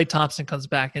be Klay Thompson comes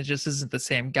back and just isn't the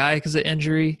same guy because of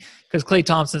injury, because Klay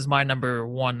Thompson is my number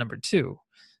 1, number 2.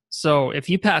 So if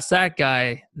you pass that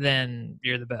guy, then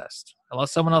you're the best,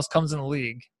 unless someone else comes in the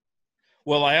league.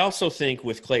 Well, I also think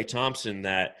with Klay Thompson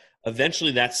that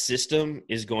eventually that system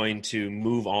is going to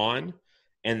move on,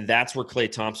 and that's where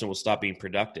Klay Thompson will stop being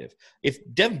productive. If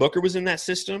Devin Booker was in that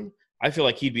system, I feel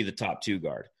like he'd be the top two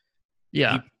guard.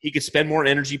 Yeah. He could spend more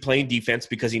energy playing defense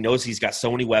because he knows he's got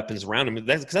so many weapons around him.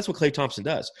 That's what Klay Thompson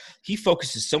does. He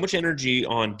focuses so much energy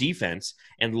on defense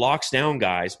and locks down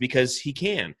guys because he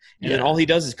can. And then all he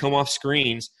does is come off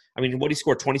screens. I mean, he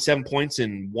scored 27 points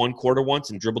in one quarter once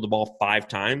and dribbled the ball 5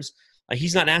 times.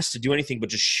 He's not asked to do anything but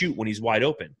just shoot when he's wide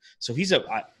open. So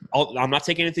I'm not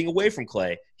taking anything away from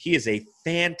Klay. He is a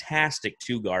fantastic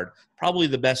two guard, probably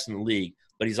the best in the league,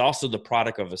 but he's also the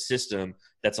product of a system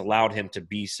that's allowed him to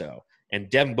be so. And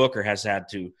Devin Booker has had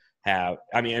to have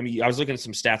 – I mean, I was looking at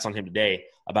some stats on him today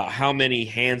about how many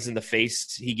hands in the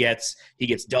face he gets. He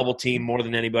gets double-teamed more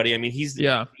than anybody. I mean, he's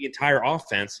the entire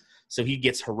offense, so he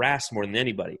gets harassed more than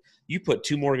anybody. You put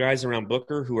 2 more guys around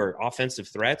Booker who are offensive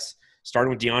threats,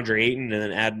 starting with DeAndre Ayton, and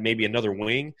then add maybe another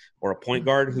wing or a point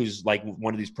guard who's like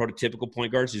one of these prototypical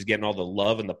point guards who's getting all the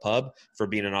love in the pub for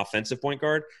being an offensive point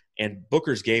guard, and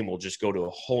Booker's game will just go to a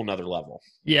whole nother level.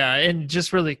 Yeah, and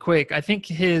just really quick, I think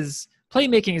his –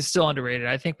 playmaking is still underrated.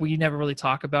 I think we never really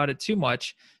talk about it too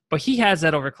much, but he has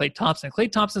that over Klay Thompson.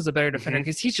 Klay Thompson's a better defender Mm-hmm.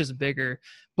 because he's just bigger.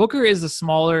 Booker is a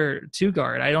smaller two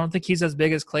guard. I don't think he's as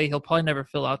big as Klay. He'll probably never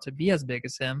fill out to be as big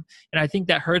as him. And I think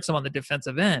that hurts him on the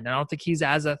defensive end. I don't think he's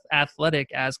as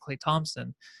athletic as Klay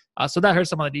Thompson. So that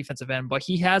hurts him on the defensive end. But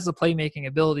he has the playmaking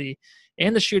ability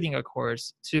and the shooting, of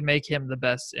course, to make him the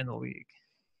best in the league.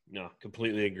 No,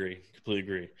 completely agree.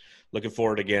 Looking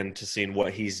forward again to seeing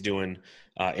what he's doing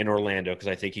in Orlando, because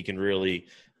I think he can really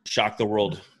shock the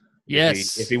world.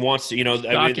 Yes. If he wants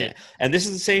to, and this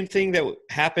is the same thing that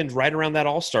happened right around that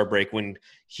All-Star break when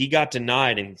he got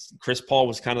denied and Chris Paul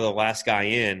was kind of the last guy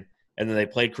in, and then they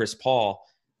played Chris Paul.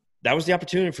 That was the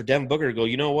opportunity for Devin Booker to go,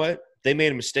 you know what? They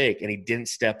made a mistake, and he didn't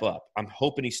step up. I'm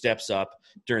hoping he steps up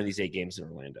during these 8 games in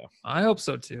Orlando. I hope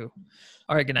so, too.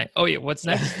 All right, good night. Oh, yeah, what's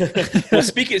next? Well,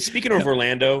 speaking of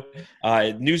Orlando,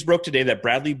 news broke today that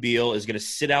Bradley Beal is going to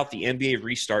sit out the NBA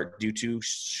restart due to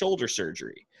shoulder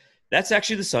surgery. That's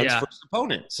actually the Suns' first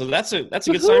opponent. So that's a good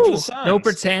sign for the Suns. No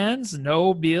Bertans,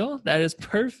 no Beal. That is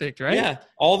perfect, right? Yeah,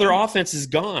 all their offense is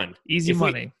gone. Easy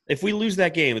money. If we lose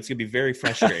that game, it's going to be very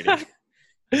frustrating.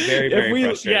 Very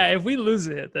frustrating. Yeah, if we lose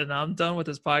it, then I'm done with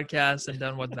this podcast and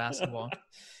done with basketball.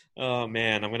 Oh,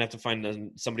 man. I'm going to have to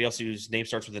find somebody else whose name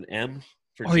starts with an M.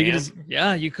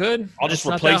 You could. I'll just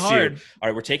replace you. All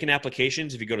right, we're taking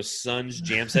applications. If you go to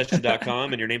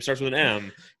sunsjamsession.com and your name starts with an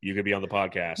M, you could be on the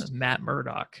podcast. Matt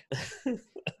Murdock.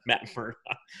 Matt Murdock.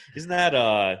 Isn't that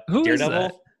Who Daredevil? Is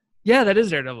that? Yeah, that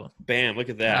is Daredevil. Bam, look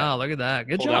at that. Oh, look at that.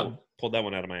 Good job. Pulled that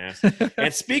one out of my ass.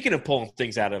 And speaking of pulling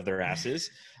things out of their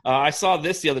asses, I saw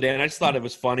this the other day, and I just thought it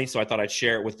was funny, so I thought I'd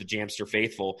share it with the Jamster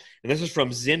faithful. And this is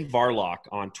from Zin Varlock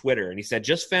on Twitter, and he said,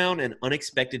 just found an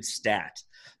unexpected stat.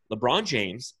 LeBron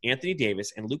James, Anthony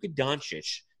Davis, and Luka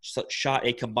Doncic shot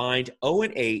a combined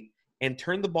 0-8 and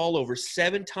turned the ball over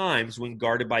 7 times when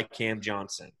guarded by Cam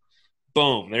Johnson.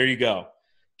 Boom, there you go.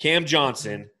 Cam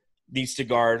Johnson needs to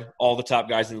guard all the top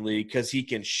guys in the league because he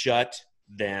can shut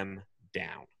them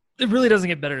down. It really doesn't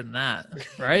get better than that,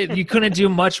 right? You couldn't do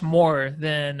much more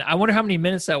than – I wonder how many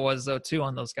minutes that was, though, too,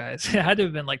 on those guys. It had to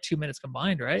have been like 2 minutes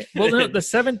combined, right? Well, no, the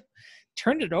 7 –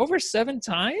 turned it over 7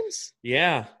 times?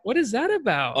 Yeah. What is that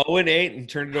about? 0-8 and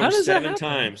turned it over 7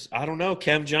 times. I don't know.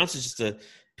 Cam Johnson's just a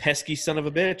pesky son of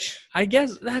a bitch. I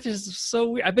guess that is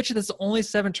so weird. I bet you that's the only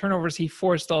 7 turnovers he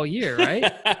forced all year,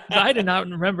 right? I did not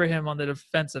remember him on the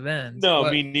defensive end. No,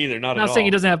 me neither. Not at all. Not saying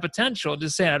he doesn't have potential,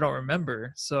 just saying I don't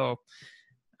remember. So,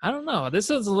 I don't know. This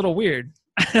is a little weird.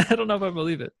 I don't know if I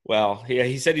believe it. Well, yeah,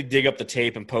 he said he'd dig up the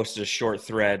tape and posted a short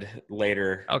thread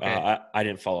later. Okay. I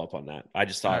didn't follow up on that. I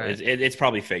just thought it's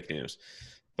probably fake news,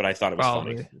 but I thought it was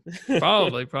funny.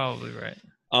 Probably right.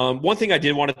 One thing I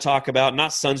did want to talk about,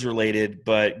 not Suns related,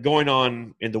 but going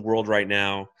on in the world right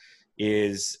now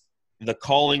is the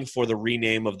calling for the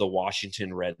rename of the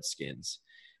Washington Redskins.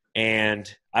 And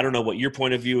I don't know what your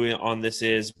point of view on this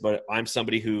is, but I'm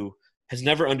somebody who has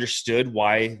never understood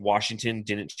why Washington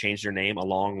didn't change their name a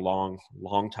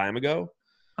long time ago.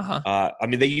 Uh-huh. I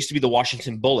mean, they used to be the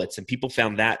Washington Bullets, and people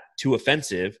found that too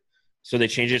offensive, so they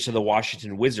changed it to the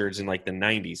Washington Wizards in like the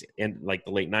 90s and like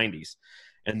the late 90s.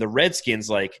 And the Redskins,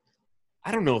 like,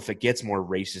 I don't know if it gets more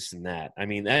racist than that. I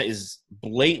mean, that is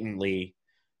blatantly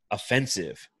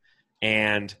offensive.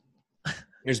 And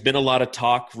there's been a lot of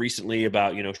talk recently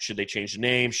about, should they change the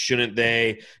name? Shouldn't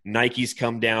they? Nike's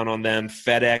come down on them.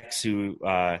 FedEx, who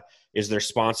is their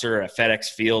sponsor at FedEx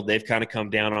Field, they've kind of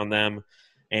come down on them.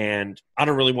 And I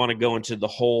don't really want to go into the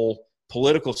whole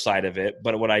political side of it,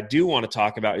 but what I do want to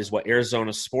talk about is what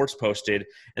Arizona Sports posted,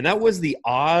 and that was the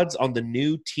odds on the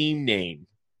new team name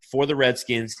for the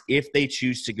Redskins if they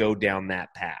choose to go down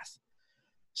that path.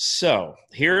 So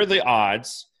here are the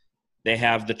odds. They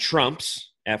have the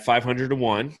Trumps at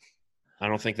 500-1. I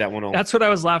don't think that one will. That's what I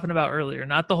was laughing about earlier.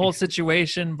 Not the whole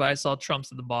situation, but I saw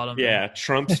Trumps at the bottom. Yeah,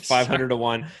 Trumps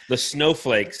 500-1. The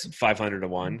Snowflakes 500-1.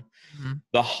 Mm-hmm.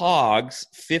 The Hogs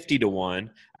 50-1.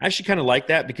 I actually kind of like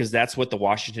that because that's what the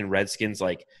Washington Redskins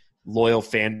like loyal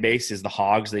fan base is. The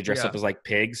Hogs. They dress up as like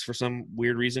pigs for some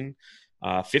weird reason.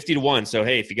 50-1. So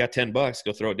hey, if you got $10,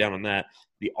 go throw it down on that.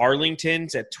 The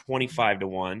Arlingtons at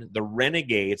 25-1. The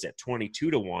Renegades at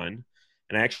 22-1.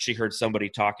 And I actually heard somebody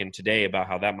talking today about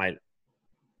how that might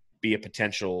be a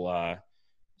potential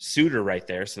suitor right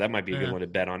there. So that might be a good one to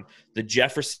bet on. The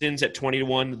Jeffersons at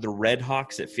 20-1. The Red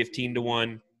Hawks at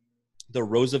 15-1. The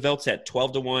Roosevelts at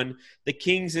 12-1. The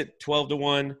Kings at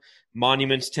 12-1.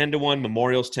 Monuments 10-1.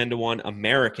 Memorials 10-1.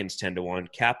 Americans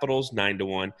 10-1. Capitals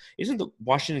 9-1. Isn't the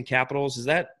Washington Capitals?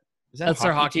 That's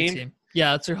their hockey team?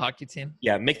 Yeah, that's their hockey team.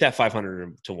 Yeah, make that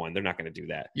 500-1. They're not going to do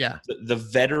that. Yeah. The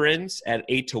Veterans at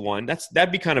 8-1.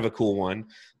 That'd be kind of a cool one,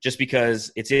 just because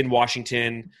it's in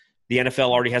Washington. the NFL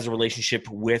already has a relationship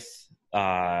with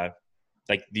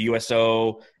like the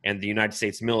USO and the United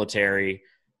States military,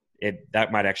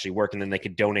 that might actually work, and then they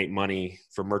could donate money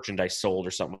for merchandise sold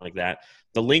or something like that.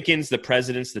 The Lincolns, the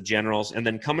Presidents, the Generals, and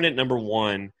then coming at number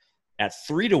 1 at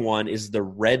 3-1 is the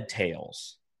Red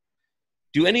Tails.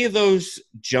 Do any of those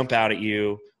jump out at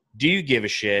you? Do you give a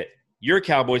shit? You're a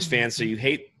Cowboys fan, so you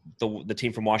hate the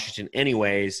team from Washington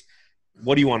anyways.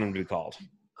 What do you want them to be called?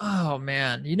 Oh,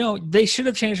 man. They should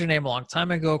have changed their name a long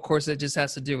time ago. Of course, it just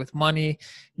has to do with money.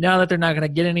 Now that they're not going to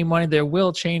get any money, they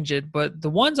will change it. But the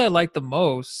ones I like the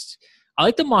most, I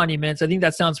like the Monuments. I think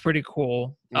that sounds pretty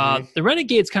cool. The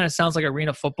Renegades kind of sounds like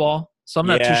arena football, so I'm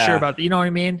not too sure about that. You know what I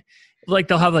mean? Like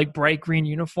they'll have like bright green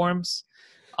uniforms.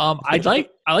 I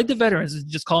like the Veterans.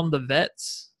 Just call them the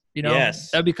Vets.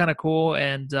 Yes. That'd be kind of cool.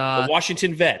 And the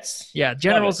Washington Vets. Yeah,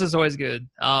 Generals is always good.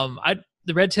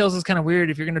 The Red Tails is kind of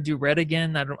weird. If you're gonna do red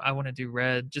again, I want to do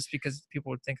red just because people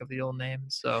would think of the old name.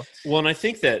 So and I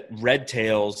think that Red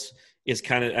Tails is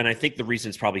kind of, and I think the reason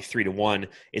it's probably 3-1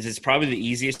 is it's probably the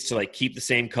easiest to like keep the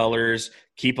same colors,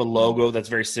 keep a logo that's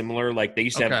very similar. Like they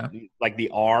used to have like the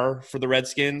R for the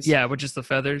Redskins. Yeah, which is the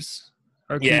feathers.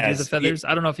 Or can you do the feathers?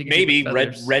 I don't know if you can maybe do the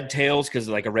feathers. red tails, because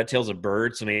like a red tail's a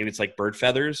bird, so maybe it's like bird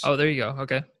feathers. Oh, there you go.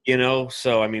 Okay.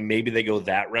 So I mean, maybe they go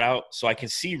that route. So I can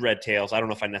see red tails. I don't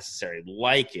know if I necessarily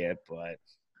like it, but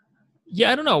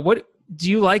yeah, I don't know. What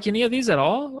do you like any of these at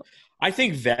all? I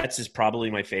think Vets is probably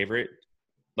my favorite.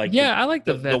 Like I like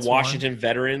the Vets. The Washington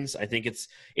Veterans. I think it's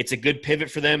a good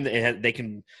pivot for them. They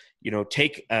can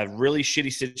take a really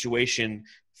shitty situation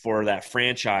for that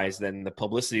franchise than the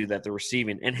publicity that they're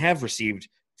receiving and have received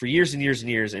for years and years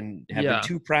and years, and have been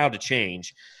too proud to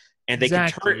change. And they can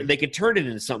turn it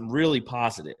into something really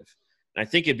positive. And I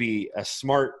think it'd be a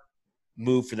smart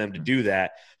move for them to do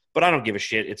that. But I don't give a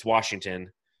shit. It's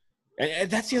Washington.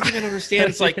 And that's the other thing I don't understand.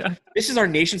 It's like, this is our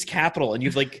nation's capital, and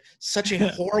you've like such a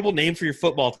horrible name for your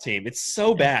football team. It's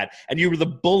so bad. And you were the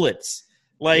Bullets.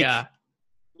 Like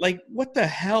what the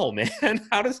hell, man?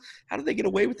 How do they get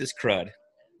away with this crud?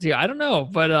 Yeah, I don't know,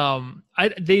 but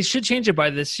they should change it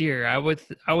by this year. I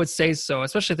would say so,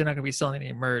 especially if they're not going to be selling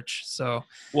any merch. So,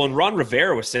 and Ron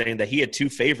Rivera was saying that he had 2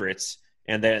 favorites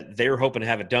and that they were hoping to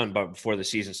have it done before the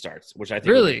season starts, which I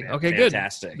think really would be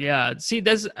fantastic. Good. Yeah, see,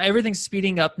 everything's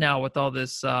speeding up now with all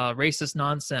this racist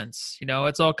nonsense.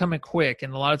 It's all coming quick,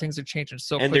 and a lot of things are changing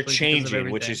so quickly. And they're changing,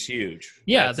 which is huge.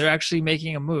 Yeah, they're actually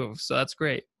making a move, so that's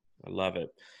great. I love it.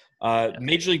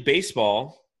 Major League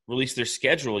Baseball released their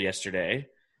schedule yesterday,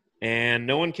 and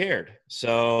no one cared.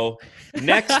 So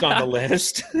next on the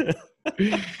list,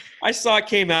 I saw it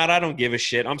came out. I don't give a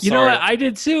shit. I'm sorry. You know what? I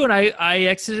did too, and I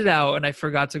exited out, and I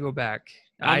forgot to go back.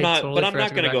 I'm not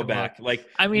going to go back. Like,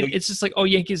 I mean, it's just like,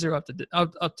 Yankees are up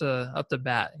to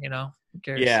bat. Who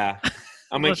cares? Yeah,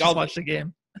 I mean, I'll watch the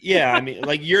game. Yeah, I mean,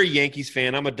 like, you're a Yankees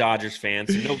fan. I'm a Dodgers fan,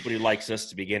 so nobody likes us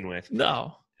to begin with.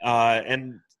 No.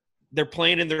 And they're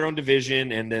playing in their own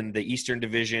division, and then the Eastern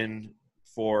Division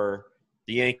for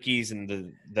the Yankees and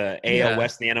the AL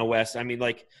West, the NL West. I mean,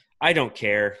 like, I don't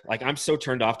care. Like, I'm so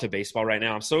turned off to baseball right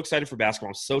now. I'm so excited for basketball.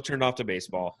 I'm so turned off to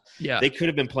baseball. Yeah. They could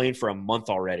have been playing for a month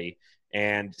already,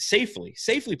 and safely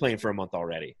playing for a month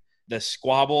already. The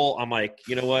squabble, I'm like,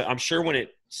 you know what? I'm sure when it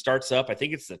starts up, I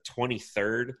think it's the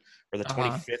 23rd or the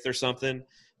 25th or something,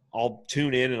 I'll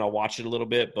tune in and I'll watch it a little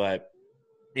bit. But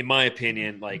in my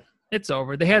opinion, like, it's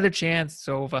over. They had their chance. It's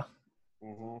over.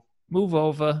 Mm-hmm. Move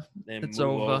over. It's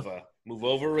over. Move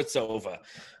over. It's over.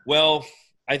 Well,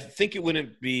 I think it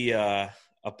wouldn't be a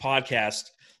podcast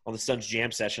on the Suns Jam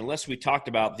Session unless we talked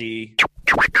about the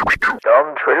Dumb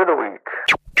Trade of the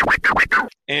Week.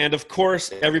 And, of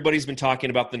course, everybody's been talking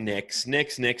about the Knicks.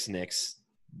 Knicks.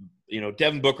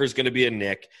 Devin Booker's going to be a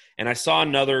Knick. And I saw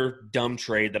another dumb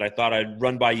trade that I thought I'd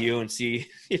run by you and see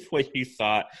what you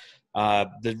thought.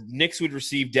 The Knicks would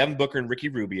receive Devin Booker and Ricky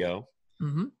Rubio.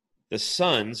 Mm-hmm. The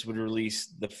Suns would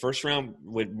release the first round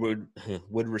would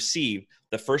receive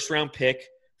the first round pick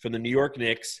from the New York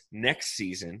Knicks next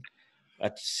season,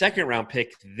 a second round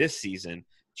pick this season,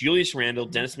 Julius Randle,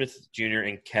 Dennis Smith Jr.,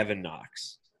 and Kevin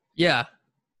Knox. Yeah.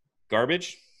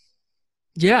 Garbage?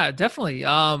 Yeah, definitely.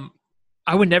 I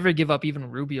would never give up even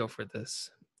Rubio for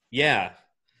this. Yeah.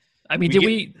 I mean, did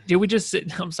we just say,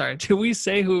 I'm sorry, did we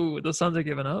say who the Suns are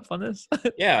giving up on this?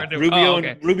 Yeah, Rubio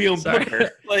and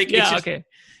Booker. Like, yeah, okay.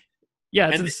 Yeah,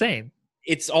 it's insane.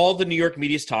 It's all the New York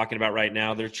media is talking about right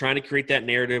now. They're trying to create that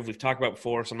narrative we've talked about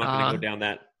before, so I'm not going to go down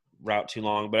that route too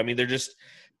long. But, I mean,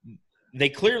 they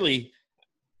clearly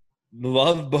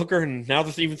love Booker, and now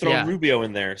they're even throwing Rubio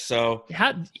in there. So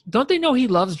don't they know he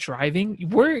loves driving?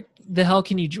 Where the hell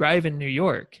can you drive in New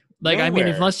York? Like, I mean,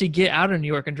 Nowhere. unless you get out of New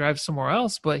York and drive somewhere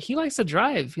else, but he likes to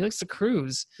drive. He likes to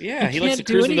cruise. Yeah, You he likes to can't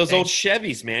do cruise in those anything. old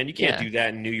Chevys, man. You can't Yeah. do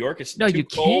that in New York. It's No, too you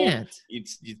cold. can't.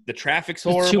 The traffic's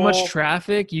There's horrible. too much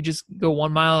traffic. You just go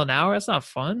 1 mile an hour. That's not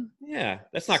fun. Yeah,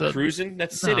 that's not So, cruising.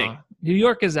 That's sitting. No, New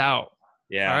York is out.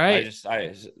 Yeah, All right.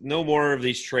 I no more of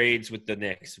these trades with the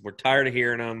Knicks. We're tired of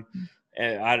hearing them.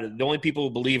 And the only people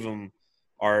who believe them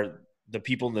are the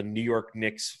people in the New York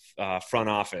Knicks front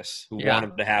office who want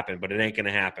them to happen, but it ain't going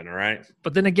to happen. All right.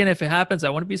 But then again, if it happens, I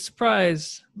wouldn't be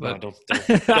surprised. But No,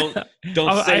 don't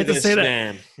I say have to this, say that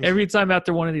man. every time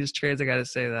after one of these trades, I got to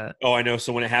say that. Oh, I know.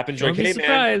 So when it happens, you're Don't like, be hey,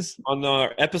 man, surprised. on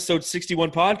the episode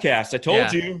 61 podcast, I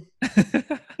told you.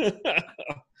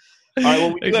 All right.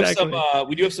 Well,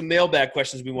 we do have some mailbag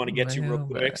questions we want to get to real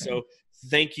quick. So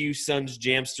thank you, Suns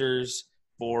Jamsters,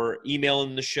 for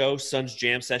emailing the show.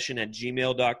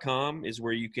 sunsjamsession@gmail.com is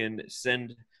where you can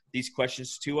send these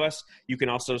questions to us. You can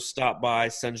also stop by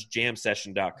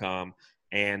sunsjamsession.com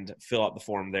and fill out the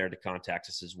form there to contact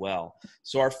us as well.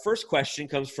 So our first question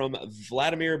comes from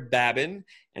Vladimir Babin,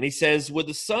 and he says, would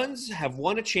the Suns have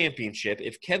won a championship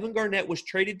if Kevin Garnett was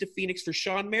traded to Phoenix for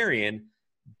Sean Marion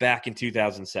back in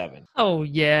 2007? Oh,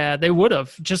 yeah, they would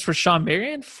have. Just for Sean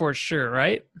Marion, for sure,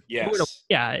 right? Yes.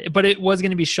 Yeah, but it was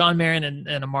going to be Sean Marion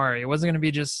and Amari. It wasn't going to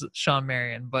be just Sean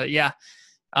Marion. But, yeah,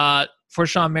 for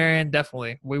Sean Marion,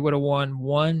 definitely. We would have won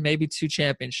one, maybe two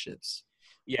championships.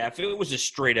 Yeah, if it was a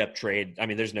straight-up trade, I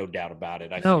mean, there's no doubt about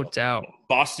it. No doubt.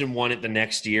 Boston won it the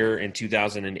next year in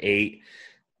 2008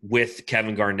 with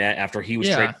Kevin Garnett after he was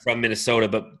traded from Minnesota,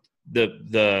 but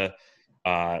the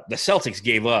Celtics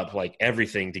gave up like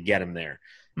everything to get him there,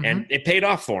 and it paid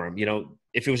off for him. You know,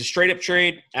 if it was a straight up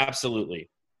trade, absolutely,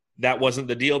 that wasn't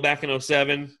the deal back in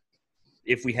 2007.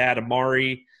 If we had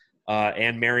Amari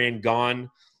and Marion gone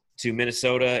to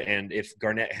Minnesota, and if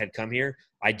Garnett had come here,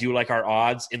 I do like our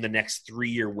odds in the next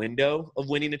 3-year window of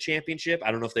winning a championship.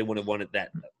 I don't know if they would have won it that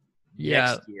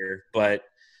next year, but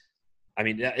I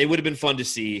mean, it would have been fun to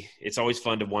see. It's always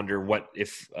fun to wonder what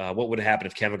would have happened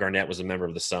if Kevin Garnett was a member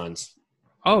of the Suns.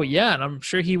 Oh, yeah, and I'm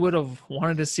sure he would have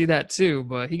wanted to see that too,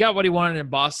 but he got what he wanted in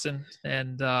Boston,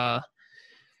 and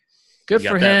good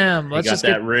for him. Let's just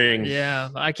get that ring. Yeah,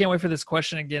 I can't wait for this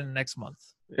question again next month.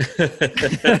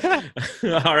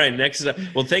 All right, next.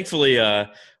 Well, thankfully,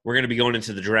 we're going to be going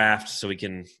into the draft, so we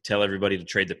can tell everybody to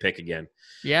trade the pick again.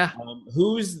 Yeah.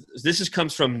 This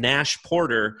comes from Nash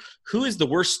Porter. Who is the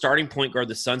worst starting point guard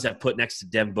the Suns have put next to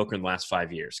Devin Booker in the last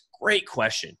 5 years? Great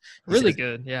question. Really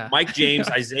good, yeah. Mike James,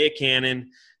 Isaiah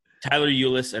Cannon, Tyler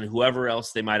Ulis, and whoever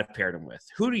else they might have paired him with.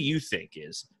 Who do you think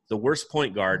is the worst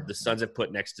point guard the Suns have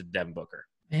put next to Devin Booker?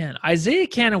 Man, Isaiah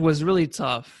Cannon was really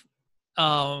tough.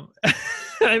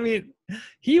 I mean,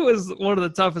 he was one of the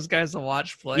toughest guys to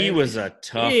watch play. He was a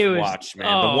tough watch,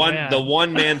 man. The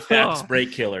one man fast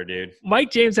break killer, dude.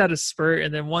 Mike James had a spurt,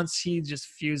 and then once he just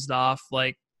fused off,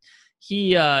 like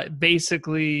he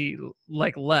basically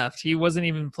like left. He wasn't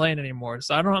even playing anymore.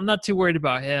 So I'm not too worried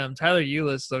about him. Tyler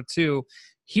Ulis, though, too.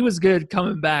 He was good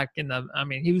coming back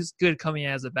he was good coming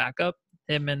as a backup.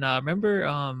 Him and remember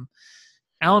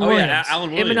Alan Williams. Yeah, Alan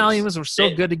Williams. Him and Alan Williams were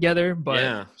so good together,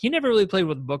 but he never really played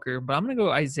with Booker. But I'm going to go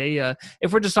Isaiah.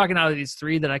 If we're just talking out of these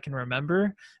three that I can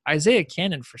remember, Isaiah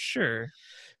Cannon for sure.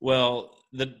 Well,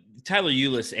 the Tyler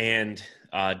Ulis and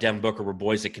Devin Booker were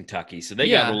boys at Kentucky, so they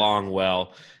got along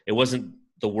well. It wasn't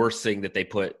the worst thing that they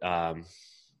put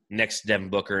next to Devin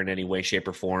Booker in any way, shape,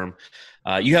 or form.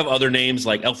 You have other names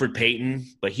like Elfrid Payton,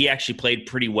 but he actually played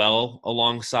pretty well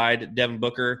alongside Devin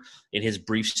Booker in his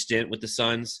brief stint with the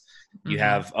Suns. You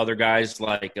have other guys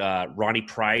like Ronnie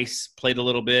Price played a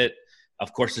little bit.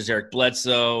 Of course, there's Eric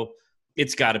Bledsoe.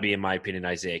 It's got to be, in my opinion,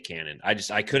 Isaiah Cannon.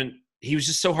 I couldn't – he was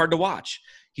just so hard to watch.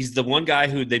 He's the one guy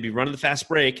who they'd be running the fast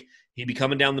break. He'd be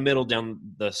coming down the middle, down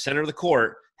the center of the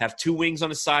court, have two wings on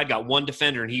his side, got one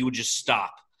defender, and he would just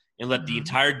stop and let the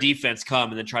entire defense come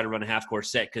and then try to run a half-court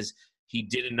set because he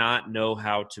did not know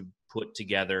how to put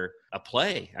together a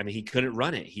play. I mean, he couldn't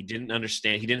run it. He didn't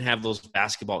understand. He didn't have those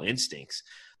basketball instincts.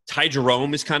 Ty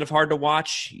Jerome is kind of hard to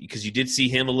watch because you did see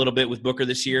him a little bit with Booker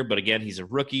this year, but again, he's a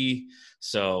rookie.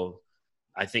 So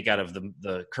I think out of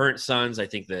the current Suns, I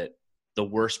think that the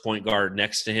worst point guard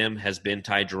next to him has been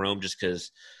Ty Jerome just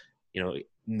because,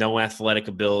 no athletic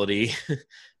ability,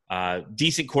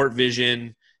 decent court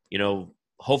vision,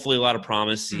 hopefully a lot of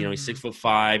promise. He's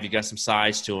 6'5". You got some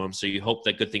size to him, so you hope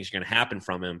that good things are going to happen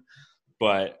from him.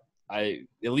 But at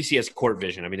least he has court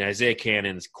vision. I mean, Isaiah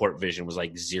Cannon's court vision was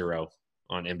like 0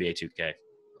 on NBA 2K.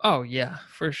 Oh yeah,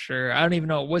 for sure. I don't even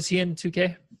know. Was he in 2K?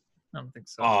 I don't think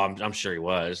so. Oh, I'm sure he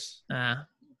was. Yeah.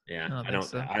 I don't.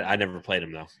 So. I never played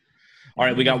him though. All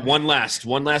right, we got one last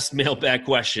mailbag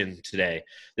question today.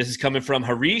 This is coming from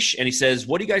Harish, and he says,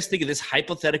 what do you guys think of this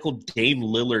hypothetical Dame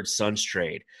Lillard Suns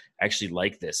trade? I actually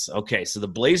like this. Okay, so the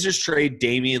Blazers trade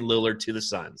Damian Lillard to the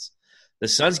Suns. The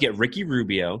Suns get Ricky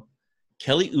Rubio,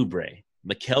 Kelly Oubre,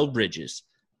 Mikal Bridges,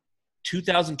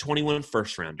 2021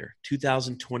 first rounder,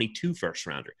 2022 first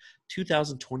rounder,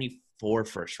 2024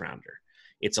 first rounder.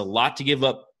 It's a lot to give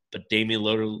up, but Damian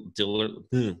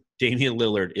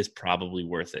Lillard is probably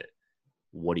worth it.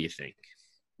 What do you think?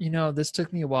 This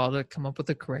took me a while to come up with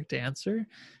the correct answer,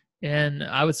 and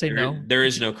I would say no. There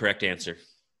is no correct answer.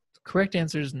 The correct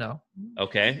answer is no.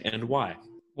 Okay, and why?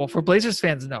 Well, for Blazers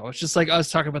fans, no. It's just like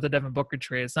us talking about the Devin Booker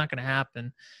trade. It's not going to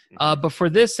happen. But for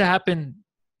this to happen,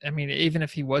 I mean, even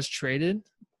if he was traded,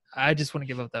 I just wouldn't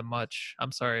give up that much.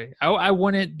 I'm sorry. I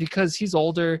wouldn't, because he's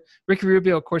older. Ricky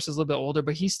Rubio, of course, is a little bit older,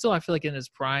 but he's still, I feel like, in his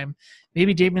prime.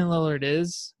 Maybe Damian Lillard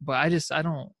is, but I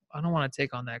don't want to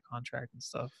take on that contract and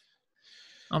stuff.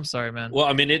 I'm sorry, man. Well,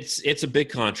 I mean, it's a big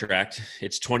contract.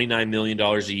 It's $29 million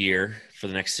a year for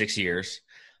the next 6 years.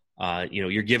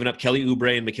 You're giving up Kelly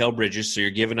Oubre and Mikal Bridges, so you're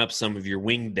giving up some of your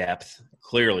wing depth.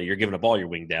 Clearly, you're giving up all your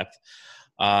wing depth.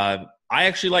 I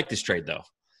actually like this trade, though.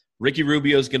 Ricky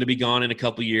Rubio is going to be gone in a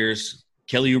couple years.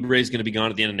 Kelly Oubre is going to be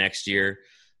gone at the end of next year.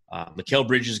 Mikal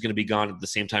Bridges is going to be gone at the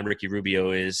same time Ricky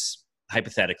Rubio is,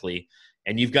 hypothetically.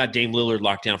 And you've got Dame Lillard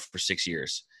locked down for 6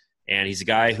 years. And he's a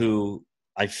guy who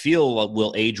I feel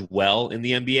will age well in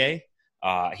the NBA.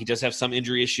 He does have some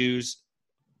injury issues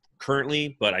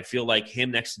currently, but I feel like him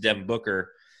next to Devin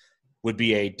Booker would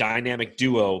be a dynamic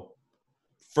duo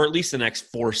for at least the next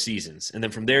 4 seasons. And then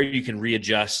from there, you can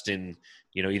readjust and,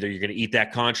 either you're going to eat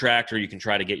that contract or you can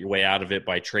try to get your way out of it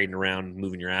by trading around,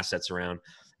 moving your assets around.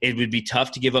 It would be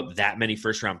tough to give up that many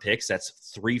first-round picks.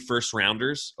 That's 3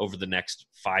 first-rounders over the next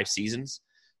 5 seasons.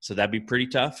 So that'd be pretty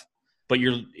tough. But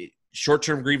you're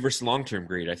short-term greed versus long-term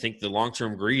greed. I think the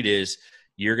long-term greed is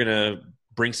you're going to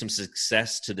bring some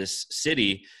success to this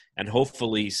city and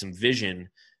hopefully some vision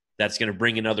that's going to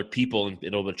bring in other people and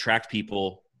it'll attract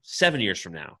people 7 years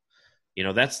from now.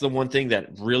 That's the one thing that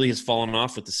really has fallen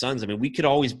off with the Suns. I mean, we could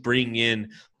always bring in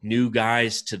new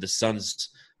guys to the Suns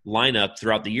lineup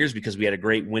throughout the years because we had a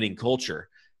great winning culture.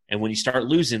 And when you start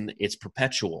losing, it's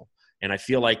perpetual. And I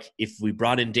feel like if we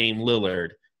brought in Dame Lillard,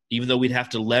 even though we'd have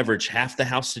to leverage half the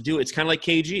house to do it, it's kind of like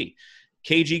KG.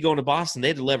 KG going to Boston, they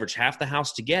had to leverage half the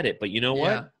house to get it. But you know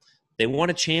what? They won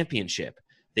a championship.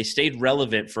 They stayed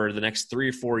relevant for the next 3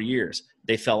 or 4 years.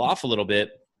 They fell off a little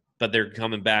bit, but they're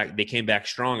coming back. They came back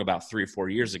strong about 3 or 4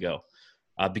 years ago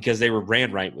because they were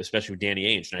ran right, especially with Danny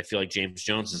Ainge. And I feel like James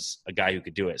Jones is a guy who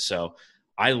could do it. So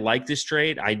I like this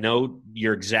trade. I know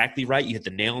you're exactly right. You hit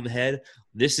the nail on the head.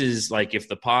 This is like if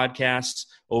the podcasts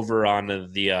over on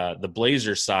the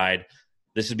Blazers side,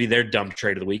 this would be their dumb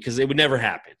trade of the week because it would never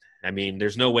happen. I mean,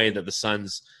 there's no way that the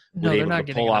Suns would be able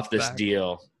to pull off this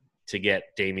deal to get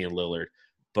Damian Lillard.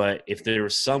 But if there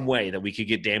was some way that we could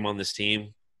get Dame on this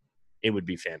team, it would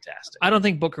be fantastic. I don't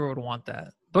think Booker would want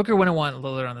that. Booker wouldn't want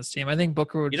Lillard on this team. I think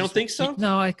Booker would. You don't think so?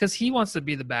 No, because he wants to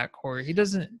be the backcourt. He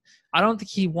doesn't. I don't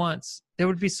think he wants. There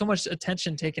would be so much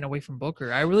attention taken away from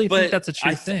Booker. I really think that's a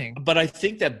true thing. But I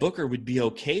think that Booker would be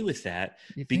okay with that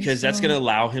because that's going to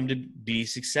allow him to be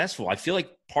successful. I feel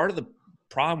like part of the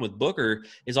problem with Booker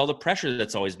is all the pressure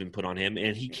that's always been put on him,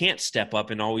 and he can't step up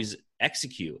and always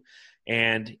execute.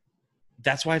 And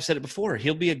that's why I've said it before.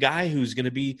 He'll be a guy who's going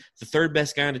to be the third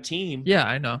best guy on the team. Yeah,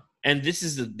 I know. And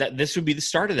this would be the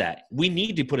start of that. We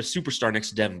need to put a superstar next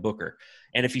to Devin Booker.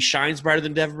 And if he shines brighter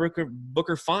than Devin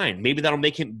Booker, fine. Maybe that'll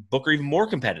make Booker even more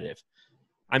competitive.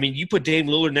 I mean, you put Dame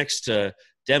Lillard next to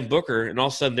Devin Booker, and all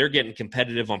of a sudden they're getting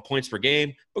competitive on points per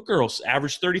game. Booker will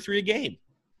average 33 a game.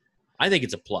 I think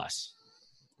it's a plus.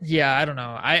 Yeah, I don't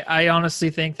know. I honestly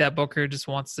think that Booker just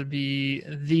wants to be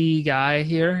the guy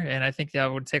here, and I think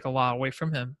that would take a lot away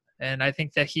from him. And I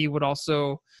think that he would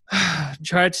also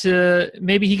try to –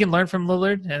 maybe he can learn from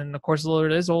Lillard, and, of course,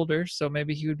 Lillard is older, so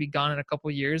maybe he would be gone in a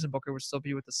couple of years and Booker would still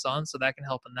be with the Suns, so that can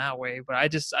help in that way. But I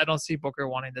don't see Booker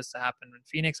wanting this to happen in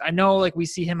Phoenix. I know, like, we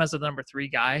see him as a number 3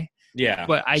 guy. Yeah,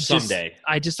 but I someday.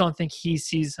 just don't think he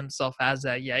sees himself as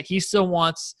that yet. He still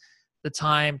wants – the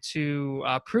time to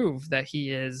prove that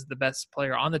he is the best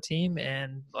player on the team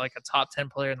and like a top 10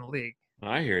 player in the league.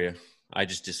 I hear you. I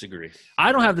just disagree.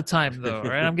 I don't have the time though,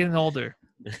 right? I'm getting older.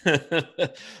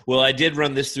 Well, I did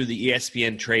run this through the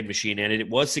ESPN trade machine and it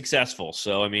was successful.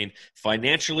 So, I mean,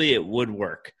 financially it would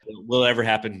work. Will it ever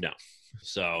happen? No.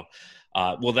 So,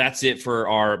 well, that's it for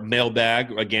our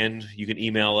mailbag. Again, you can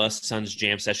email us,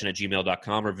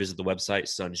 sunsjamsession@gmail.com, or visit the website,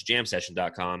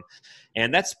 sunsjamsession.com.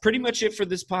 And that's pretty much it for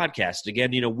this podcast.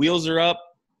 Again, wheels are up.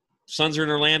 Suns are in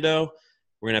Orlando.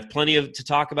 We're going to have plenty to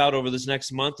talk about over this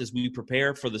next month as we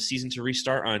prepare for the season to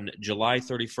restart on July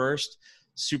 31st.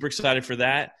 Super excited for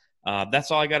that.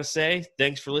 That's all I got to say.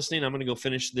 Thanks for listening. I'm going to go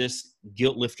finish this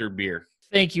Guilt Lifter beer.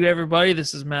 Thank you, everybody.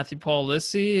 This is Matthew Paul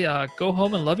Lissy. Go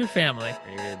home and love your family.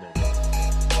 Amen.